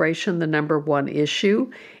keep immigration the number one issue,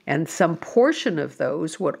 and some portion of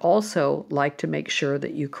those would also like to make sure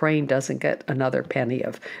that Ukraine doesn't get another penny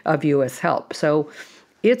of U.S. help. So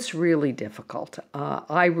it's really difficult.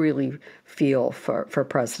 I really feel for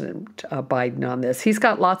President Biden on this. He's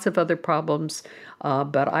got lots of other problems,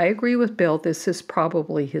 but I agree with Bill. This is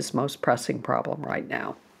probably his most pressing problem right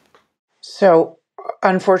now. So,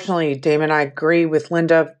 unfortunately, Damon, I agree with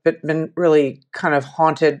Linda, but been really kind of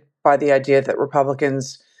haunted by the idea that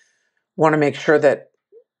Republicans want to make sure that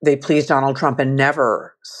they please Donald Trump and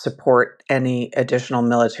never support any additional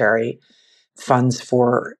military funds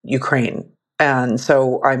for Ukraine. And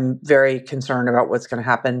so I'm very concerned about what's going to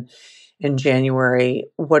happen in January.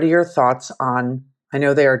 What are your thoughts on, I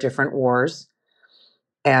know they are different wars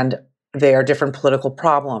and they are different political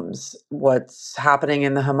problems. What's happening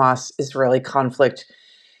in the Hamas-Israeli conflict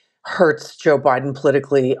hurts Joe Biden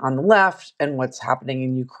politically on the left, and what's happening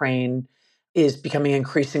in Ukraine is becoming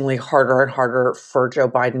increasingly harder and harder for Joe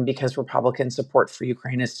Biden because Republican support for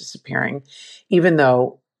Ukraine is disappearing, even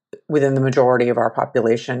though within the majority of our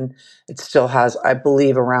population, it still has, I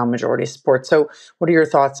believe, around majority support. So what are your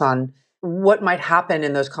thoughts on what might happen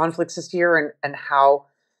in those conflicts this year and how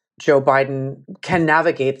Joe Biden can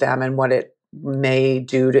navigate them and what it may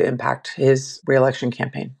do to impact his reelection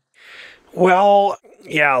campaign? Well,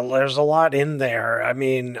 yeah, there's a lot in there. I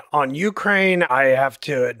mean, on Ukraine, I have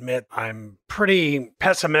to admit I'm pretty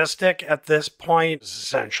pessimistic at this point.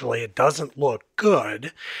 Essentially, it doesn't look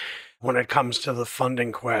good when it comes to the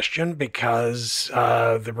funding question because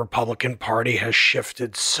the Republican Party has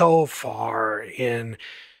shifted so far in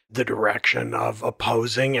the direction of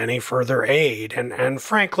opposing any further aid. And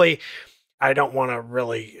frankly, I don't want to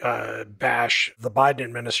really bash the Biden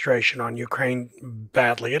administration on Ukraine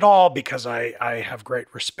badly at all because I have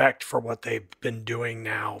great respect for what they've been doing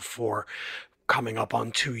now for coming up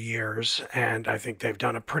on 2 years. And I think they've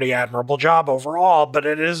done a pretty admirable job overall. But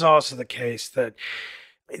it is also the case that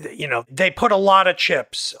they put a lot of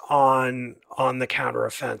chips on the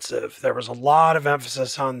counteroffensive. There was a lot of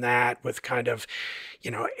emphasis on that with kind of,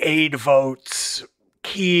 aid votes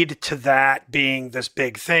keyed to that being this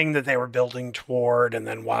big thing that they were building toward. And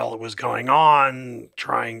then while it was going on,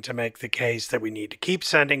 trying to make the case that we need to keep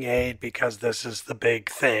sending aid because this is the big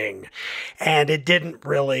thing. And it didn't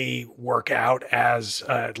really work out as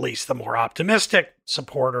at least the more optimistic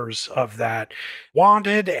supporters of that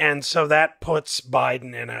wanted. And so that puts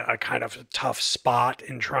Biden in a kind of a tough spot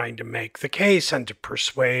in trying to make the case and to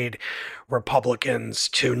persuade Republicans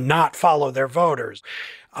to not follow their voters.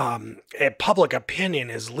 Public opinion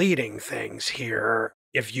is leading things here.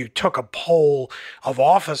 If you took a poll of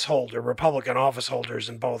Republican office holders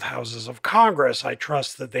in both houses of Congress, I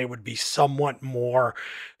trust that they would be somewhat more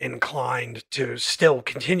inclined to still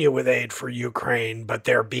continue with aid for Ukraine, but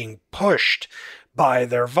they're being pushed by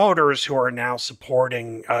their voters who are now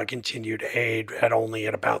supporting continued aid at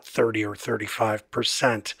about 30 or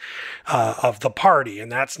 35% of the party,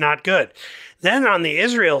 and that's not good. Then on the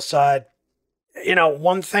Israel side,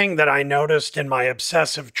 one thing that I noticed in my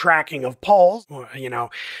obsessive tracking of polls,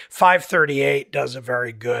 538 does a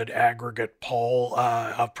very good aggregate poll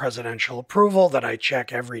of presidential approval that I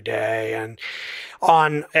check every day. And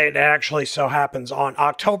it actually so happens on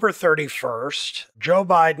October 31st, Joe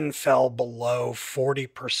Biden fell below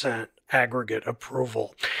 40% aggregate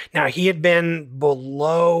approval. Now, he had been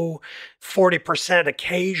below 40%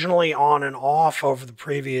 occasionally on and off over the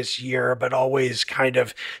previous year, but always kind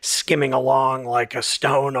of skimming along like a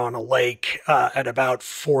stone on a lake at about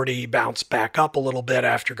 40, bounced back up a little bit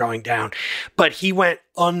after going down. But he went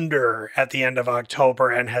under at the end of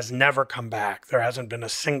October and has never come back. There hasn't been a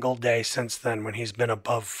single day since then when he's been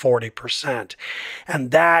above 40%.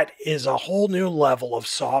 And that is a whole new level of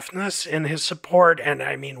softness in his support. And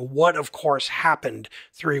I mean, what of course happened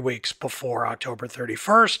 3 weeks before October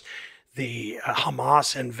 31st? The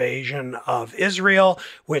Hamas invasion of Israel,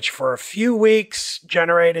 which for a few weeks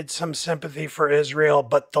generated some sympathy for Israel,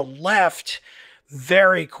 but the left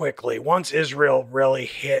very quickly, once Israel really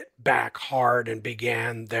hit back hard and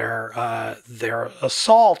began their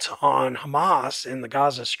assault on Hamas in the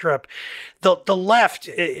Gaza Strip, the left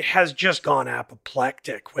has just gone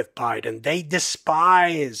apoplectic with Biden. They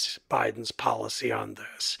despise Biden's policy on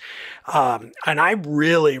this. And I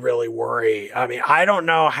really, really worry. I mean, I don't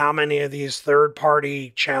know how many of these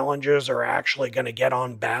third-party challenges are actually going to get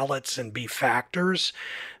on ballots and be factors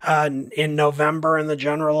in November in the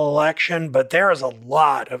general election, but there is a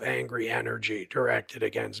lot of angry energy directed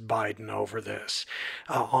against Biden over this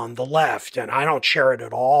on the left, and I don't share it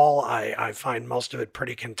at all. I find most of it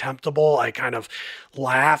pretty contemptible. I kind of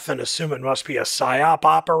laugh and assume it must be a psyop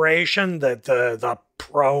operation that the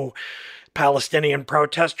Palestinian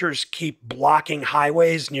protesters keep blocking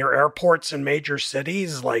highways near airports in major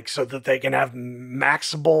cities, like so that they can have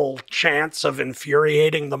maximal chance of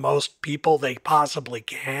infuriating the most people they possibly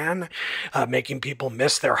can, making people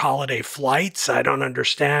miss their holiday flights. I don't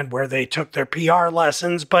understand where they took their PR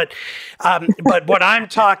lessons, but what I'm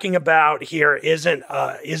talking about here isn't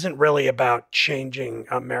really about changing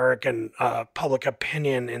American public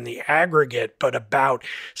opinion in the aggregate, but about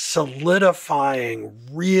solidifying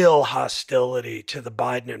real hostility to the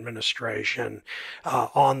Biden administration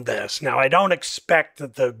on this. Now, I don't expect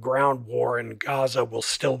that the ground war in Gaza will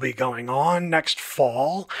still be going on next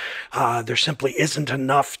fall. There simply isn't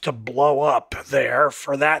enough to blow up there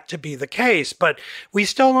for that to be the case. But we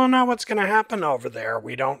still don't know what's going to happen over there.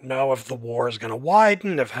 We don't know if the war is going to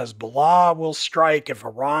widen, if Hezbollah will strike, if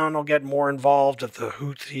Iran will get more involved, if the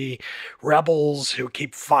Houthi rebels who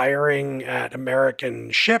keep firing at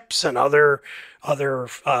American ships and other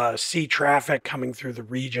sea traffic coming through the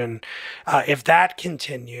region, if that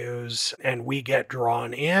continues and we get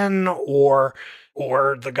drawn in, or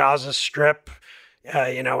the Gaza Strip,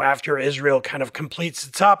 after Israel kind of completes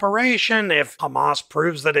its operation, if Hamas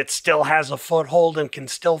proves that it still has a foothold and can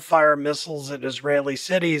still fire missiles at Israeli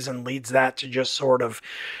cities and leads that to just sort of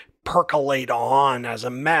percolate on as a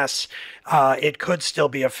mess, it could still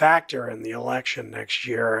be a factor in the election next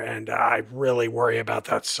year. And I really worry about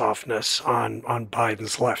that softness on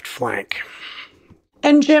Biden's left flank.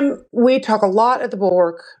 And Jim, we talk a lot at the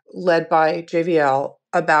Bulwark, led by JVL,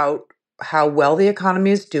 about how well the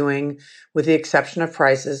economy is doing, with the exception of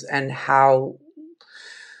prices, and how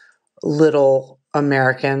little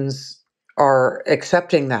Americans are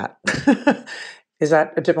accepting that. Is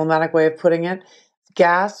that a diplomatic way of putting it?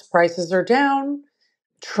 Gas prices are down.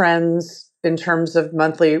 Trends in terms of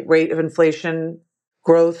monthly rate of inflation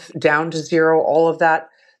growth down to zero. All of that.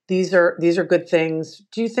 These are good things.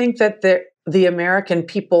 Do you think that the American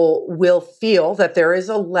people will feel that there is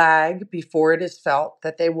a lag before it is felt,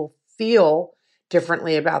 that they will feel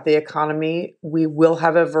differently about the economy? We will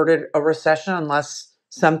have averted a recession unless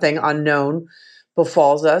something unknown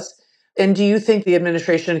befalls us. And do you think the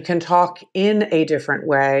administration can talk in a different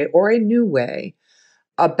way or a new way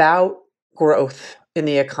about growth in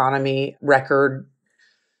the economy, record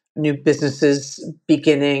new businesses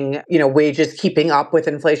beginning, wages keeping up with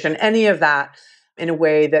inflation, any of that, in a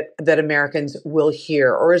way that Americans will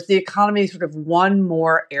hear? Or is the economy sort of one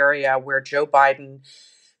more area where Joe Biden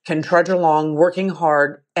can trudge along, working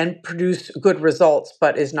hard and produce good results,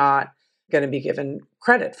 but is not going to be given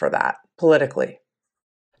credit for that politically?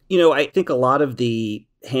 I think a lot of the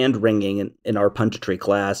hand-wringing in our punditry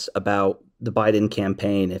class about the Biden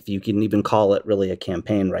campaign, if you can even call it really a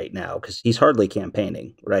campaign right now, because he's hardly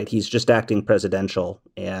campaigning, right? He's just acting presidential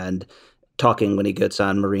and talking when he gets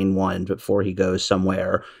on Marine One before he goes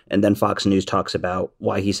somewhere. And then Fox News talks about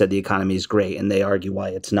why he said the economy is great, and they argue why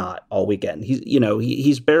it's not all weekend.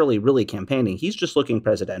 He's barely really campaigning. He's just looking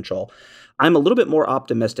presidential. I'm a little bit more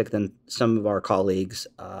optimistic than some of our colleagues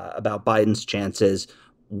about Biden's chances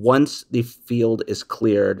once the field is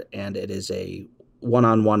cleared and it is a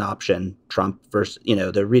one-on-one option, Trump versus,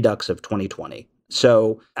 the redux of 2020.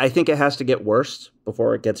 So I think it has to get worse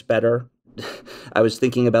before it gets better. I was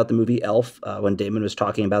thinking about the movie Elf when Damon was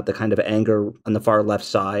talking about the kind of anger on the far left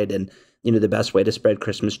side and the best way to spread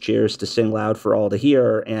Christmas cheer is to sing loud for all to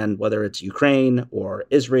hear. And whether it's Ukraine or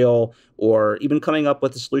Israel or even coming up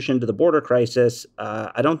with a solution to the border crisis,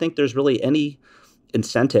 I don't think there's really any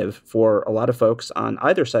incentive for a lot of folks on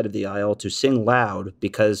either side of the aisle to sing loud,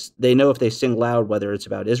 because they know if they sing loud, whether it's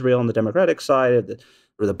about Israel on the Democratic side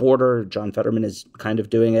or the border, John Fetterman is kind of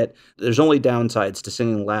doing it, there's only downsides to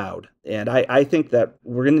singing loud. And I think that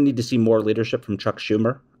we're going to need to see more leadership from Chuck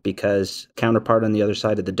Schumer, because counterpart on the other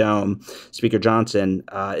side of the dome, Speaker Johnson,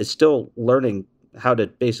 is still learning how to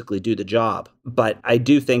basically do the job. But I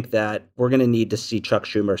do think that we're going to need to see Chuck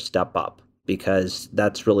Schumer step up, because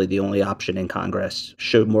that's really the only option in Congress,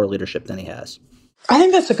 show more leadership than he has. I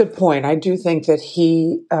think that's a good point. I do think that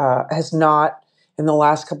he has not, in the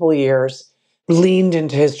last couple of years, leaned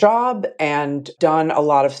into his job and done a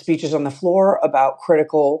lot of speeches on the floor about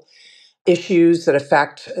critical issues that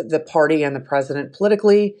affect the party and the president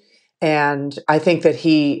politically. And I think that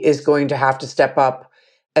he is going to have to step up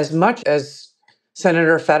as much as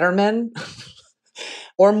Senator Fetterman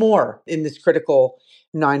or more in this critical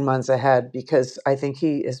 9 months ahead, because I think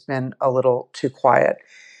he has been a little too quiet.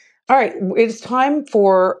 All right, it's time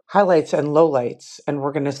for highlights and lowlights, and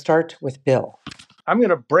we're going to start with Bill. I'm going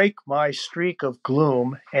to break my streak of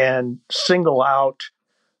gloom and single out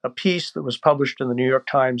a piece that was published in the New York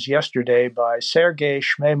Times yesterday by Sergei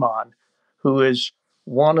Shmeiman, who is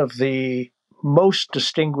one of the most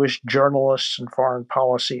distinguished journalists and foreign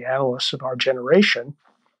policy analysts of our generation.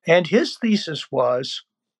 And his thesis was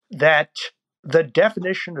that the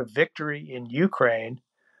definition of victory in Ukraine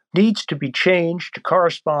needs to be changed to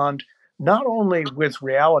correspond not only with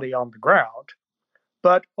reality on the ground,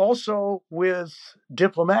 but also with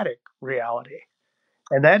diplomatic reality.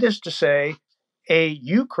 And that is to say, a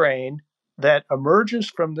Ukraine that emerges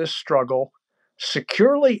from this struggle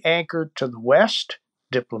securely anchored to the West,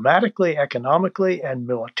 diplomatically, economically, and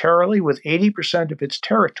militarily, with 80% of its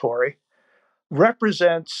territory,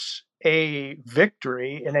 represents a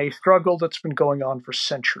victory in a struggle that's been going on for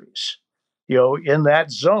centuries, in that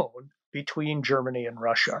zone between Germany and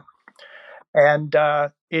Russia. And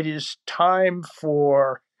it is time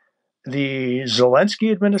for the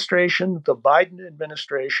Zelensky administration, the Biden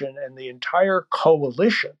administration, and the entire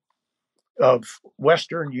coalition of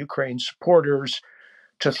Western Ukraine supporters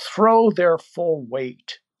to throw their full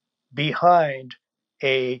weight behind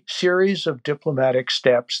a series of diplomatic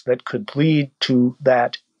steps that could lead to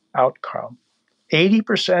that outcome.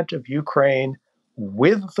 80% of Ukraine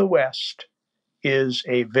with the West is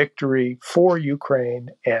a victory for Ukraine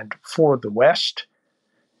and for the West.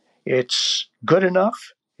 It's good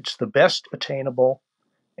enough, it's the best attainable,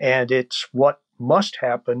 and it's what must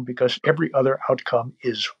happen because every other outcome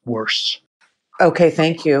is worse. Okay,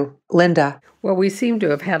 thank you. Linda. Well, we seem to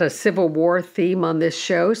have had a Civil War theme on this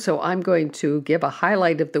show, so I'm going to give a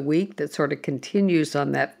highlight of the week that sort of continues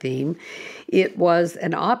on that theme. It was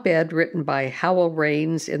an op-ed written by Howell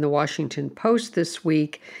Raines in the Washington Post this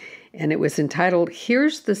week, and it was entitled,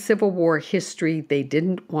 "Here's the Civil War History They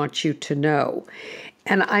Didn't Want You to Know."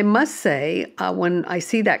 And I must say, when I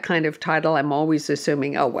see that kind of title, I'm always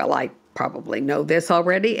assuming, oh, well, I probably know this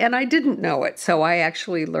already, and I didn't know it. So I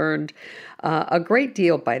actually learned a great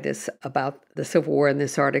deal about the Civil War in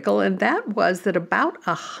this article, and that was that about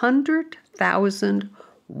 100,000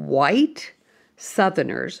 white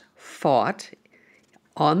Southerners fought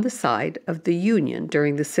on the side of the Union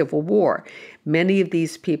during the Civil War. Many of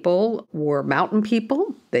these people were mountain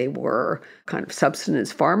people. They were kind of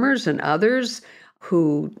subsistence farmers, and others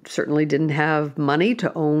who certainly didn't have money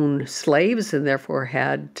to own slaves and therefore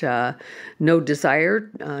had no desire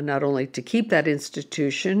not only to keep that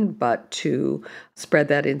institution, but to spread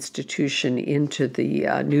that institution into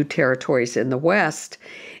the new territories in the West.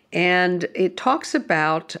 And it talks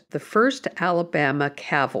about the 1st Alabama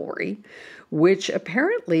Cavalry, which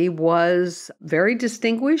apparently was very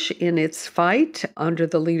distinguished in its fight under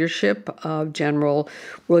the leadership of General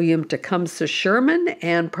William Tecumseh Sherman,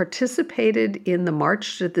 and participated in the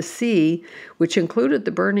March to the Sea, which included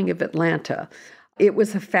the burning of Atlanta. It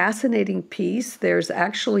was a fascinating piece. There's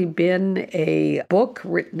actually been a book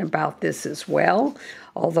written about this as well,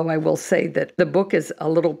 although I will say that the book is a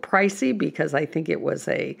little pricey because I think it was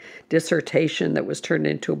a dissertation that was turned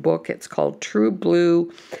into a book. It's called True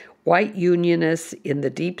Blue: White Unionists in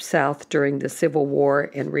the Deep South During the Civil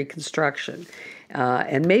War and Reconstruction.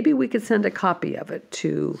 And maybe we could send a copy of it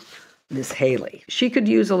to Miss Haley. She could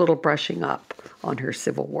use a little brushing up on her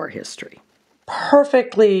Civil War history.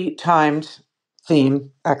 Perfectly timed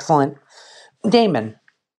theme. Excellent. Damon.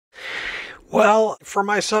 Well, for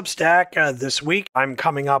my Substack this week, I'm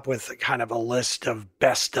coming up with kind of a list of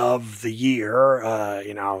best of the year,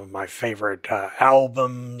 my favorite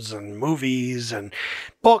albums and movies and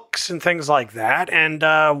books and things like that. And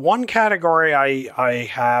one category I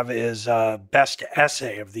have is best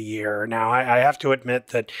essay of the year. Now, I have to admit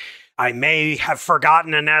that I may have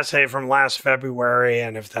forgotten an essay from last February,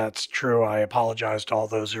 and if that's true, I apologize to all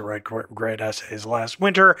those who read great essays last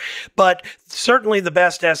winter. But certainly the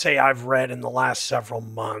best essay I've read in the last several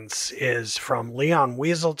months is from Leon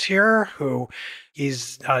Wieseltier, who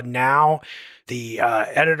he's now the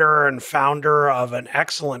editor and founder of an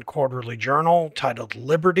excellent quarterly journal titled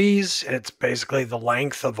Liberties. It's basically the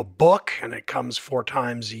length of a book, and it comes 4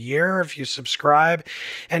 times a year if you subscribe.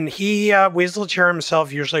 And Wieseltier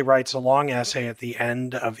himself usually writes a long essay at the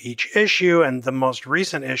end of each issue, and the most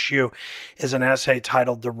recent issue is an essay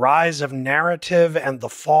titled The Rise of Narrative and the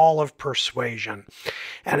Fall of Persuasion.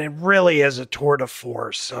 And it really is a tour de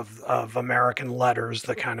force of American letters,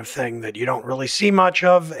 the kind of thing that you don't really see much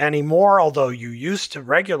of anymore, although you used to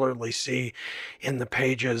regularly see in the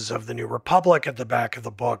pages of the New Republic at the back of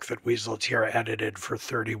the book that Wieseltier edited for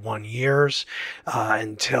 31 years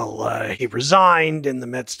until he resigned in the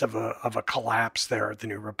midst of a collapse there at the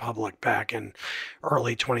New Republic back in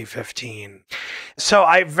early 2015. So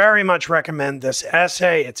I very much recommend this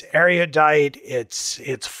essay. It's erudite.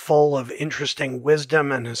 It's full of interesting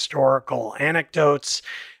wisdom and historical anecdotes.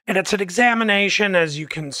 And it's an examination, as you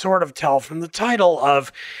can sort of tell from the title,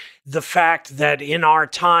 of the fact that in our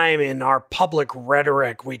time, in our public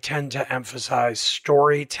rhetoric, we tend to emphasize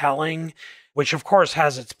storytelling, which of course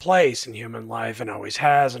has its place in human life and always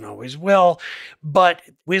has and always will. But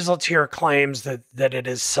Wieseltier claims that it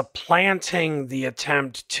is supplanting the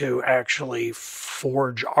attempt to actually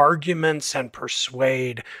forge arguments and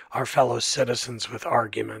persuade our fellow citizens with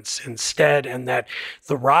arguments instead, and that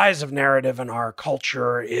the rise of narrative in our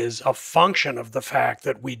culture is a function of the fact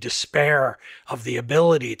that we despair of the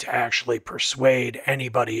ability to actually persuade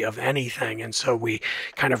anybody of anything. And so we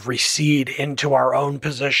kind of recede into our own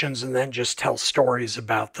positions and then just tell stories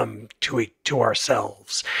about them to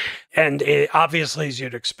ourselves. And obviously, as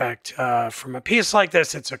you'd expect from a piece like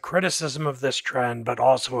this, it's a criticism of this trend, but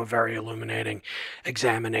also a very illuminating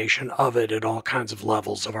examination of it at all kinds of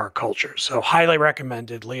levels of our culture. So highly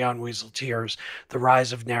recommended, Leon Wieseltier's The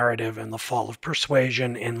Rise of Narrative and the Fall of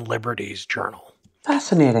Persuasion in Liberty's Journal.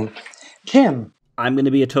 Fascinating. Jim. I'm going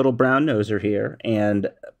to be a total brown noser here and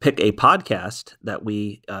pick a podcast that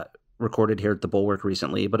we recorded here at the Bulwark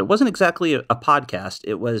recently, but it wasn't exactly a podcast.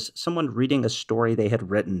 It was someone reading a story they had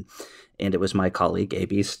written, and it was my colleague,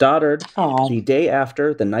 A.B. Stoddard, the day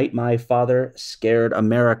after the night my father scared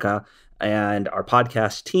America. And our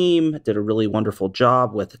podcast team did a really wonderful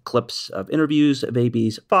job with clips of interviews of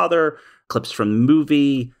A.B.'s father, clips from the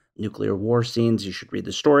movie, nuclear war scenes. You should read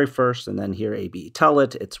the story first and then hear A.B. tell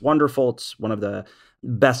it. It's wonderful. It's one of the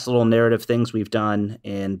best little narrative things we've done,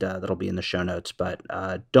 and that'll be in the show notes. But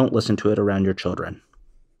don't listen to it around your children.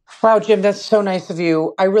 Wow, Jim, that's so nice of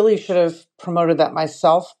you. I really should have promoted that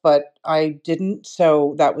myself, but I didn't.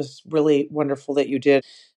 So that was really wonderful that you did.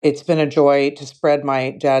 It's been a joy to spread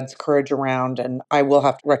my dad's courage around, and I will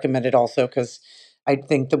have to recommend it also because I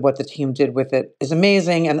think that what the team did with it is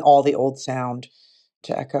amazing, and all the old sound,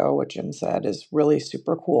 to echo what Jim said, is really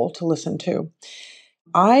super cool to listen to.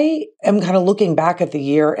 I am kind of looking back at the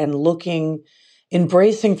year and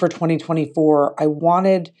embracing for 2024. I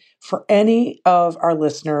wanted for any of our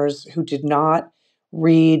listeners who did not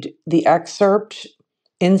read the excerpt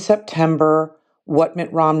in September, What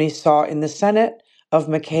Mitt Romney Saw in the Senate, of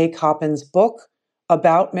McKay Coppin's book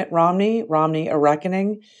about Mitt Romney, Romney: A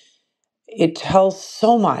Reckoning. It tells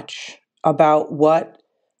so much about what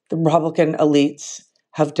the Republican elites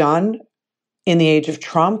have done in the age of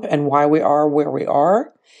Trump and why we are where we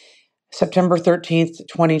are. September 13th,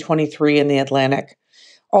 2023 in The Atlantic.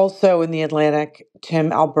 Also in The Atlantic,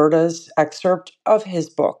 Tim Alberta's excerpt of his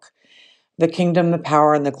book, The Kingdom, the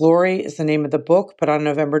Power, and the Glory is the name of the book, but on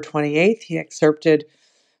November 28th, he excerpted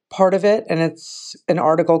part of it, and it's an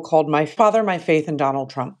article called My Father, My Faith in Donald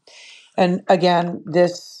Trump. And again,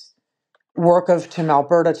 this work of Tim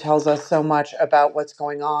Alberta tells us so much about what's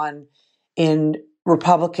going on in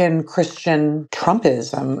Republican Christian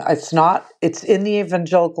Trumpism. It's in the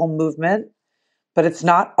evangelical movement, but it's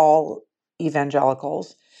not all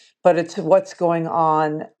evangelicals, but it's what's going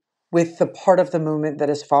on with the part of the movement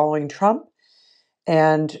that is following Trump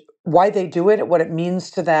and why they do it, what it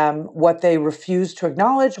means to them, what they refuse to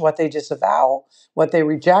acknowledge, what they disavow, what they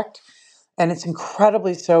reject. And it's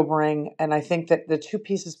incredibly sobering. And I think that the two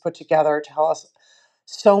pieces put together tell us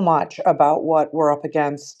so much about what we're up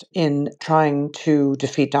against in trying to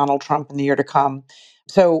defeat Donald Trump in the year to come.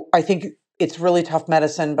 So I think it's really tough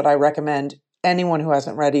medicine, but I recommend anyone who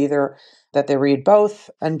hasn't read either that they read both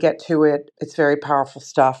and get to it. It's very powerful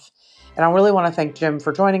stuff. And I really want to thank Jim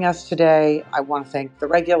for joining us today. I want to thank the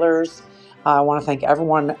regulars. I want to thank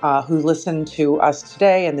everyone who listened to us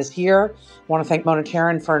today and this year. I want to thank Mona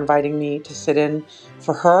Charen for inviting me to sit in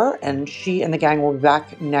for her, and she and the gang will be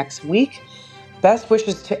back next week. Best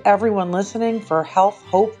wishes to everyone listening for health,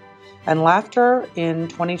 hope, and laughter in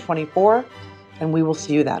 2024, and we will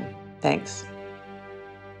see you then. Thanks.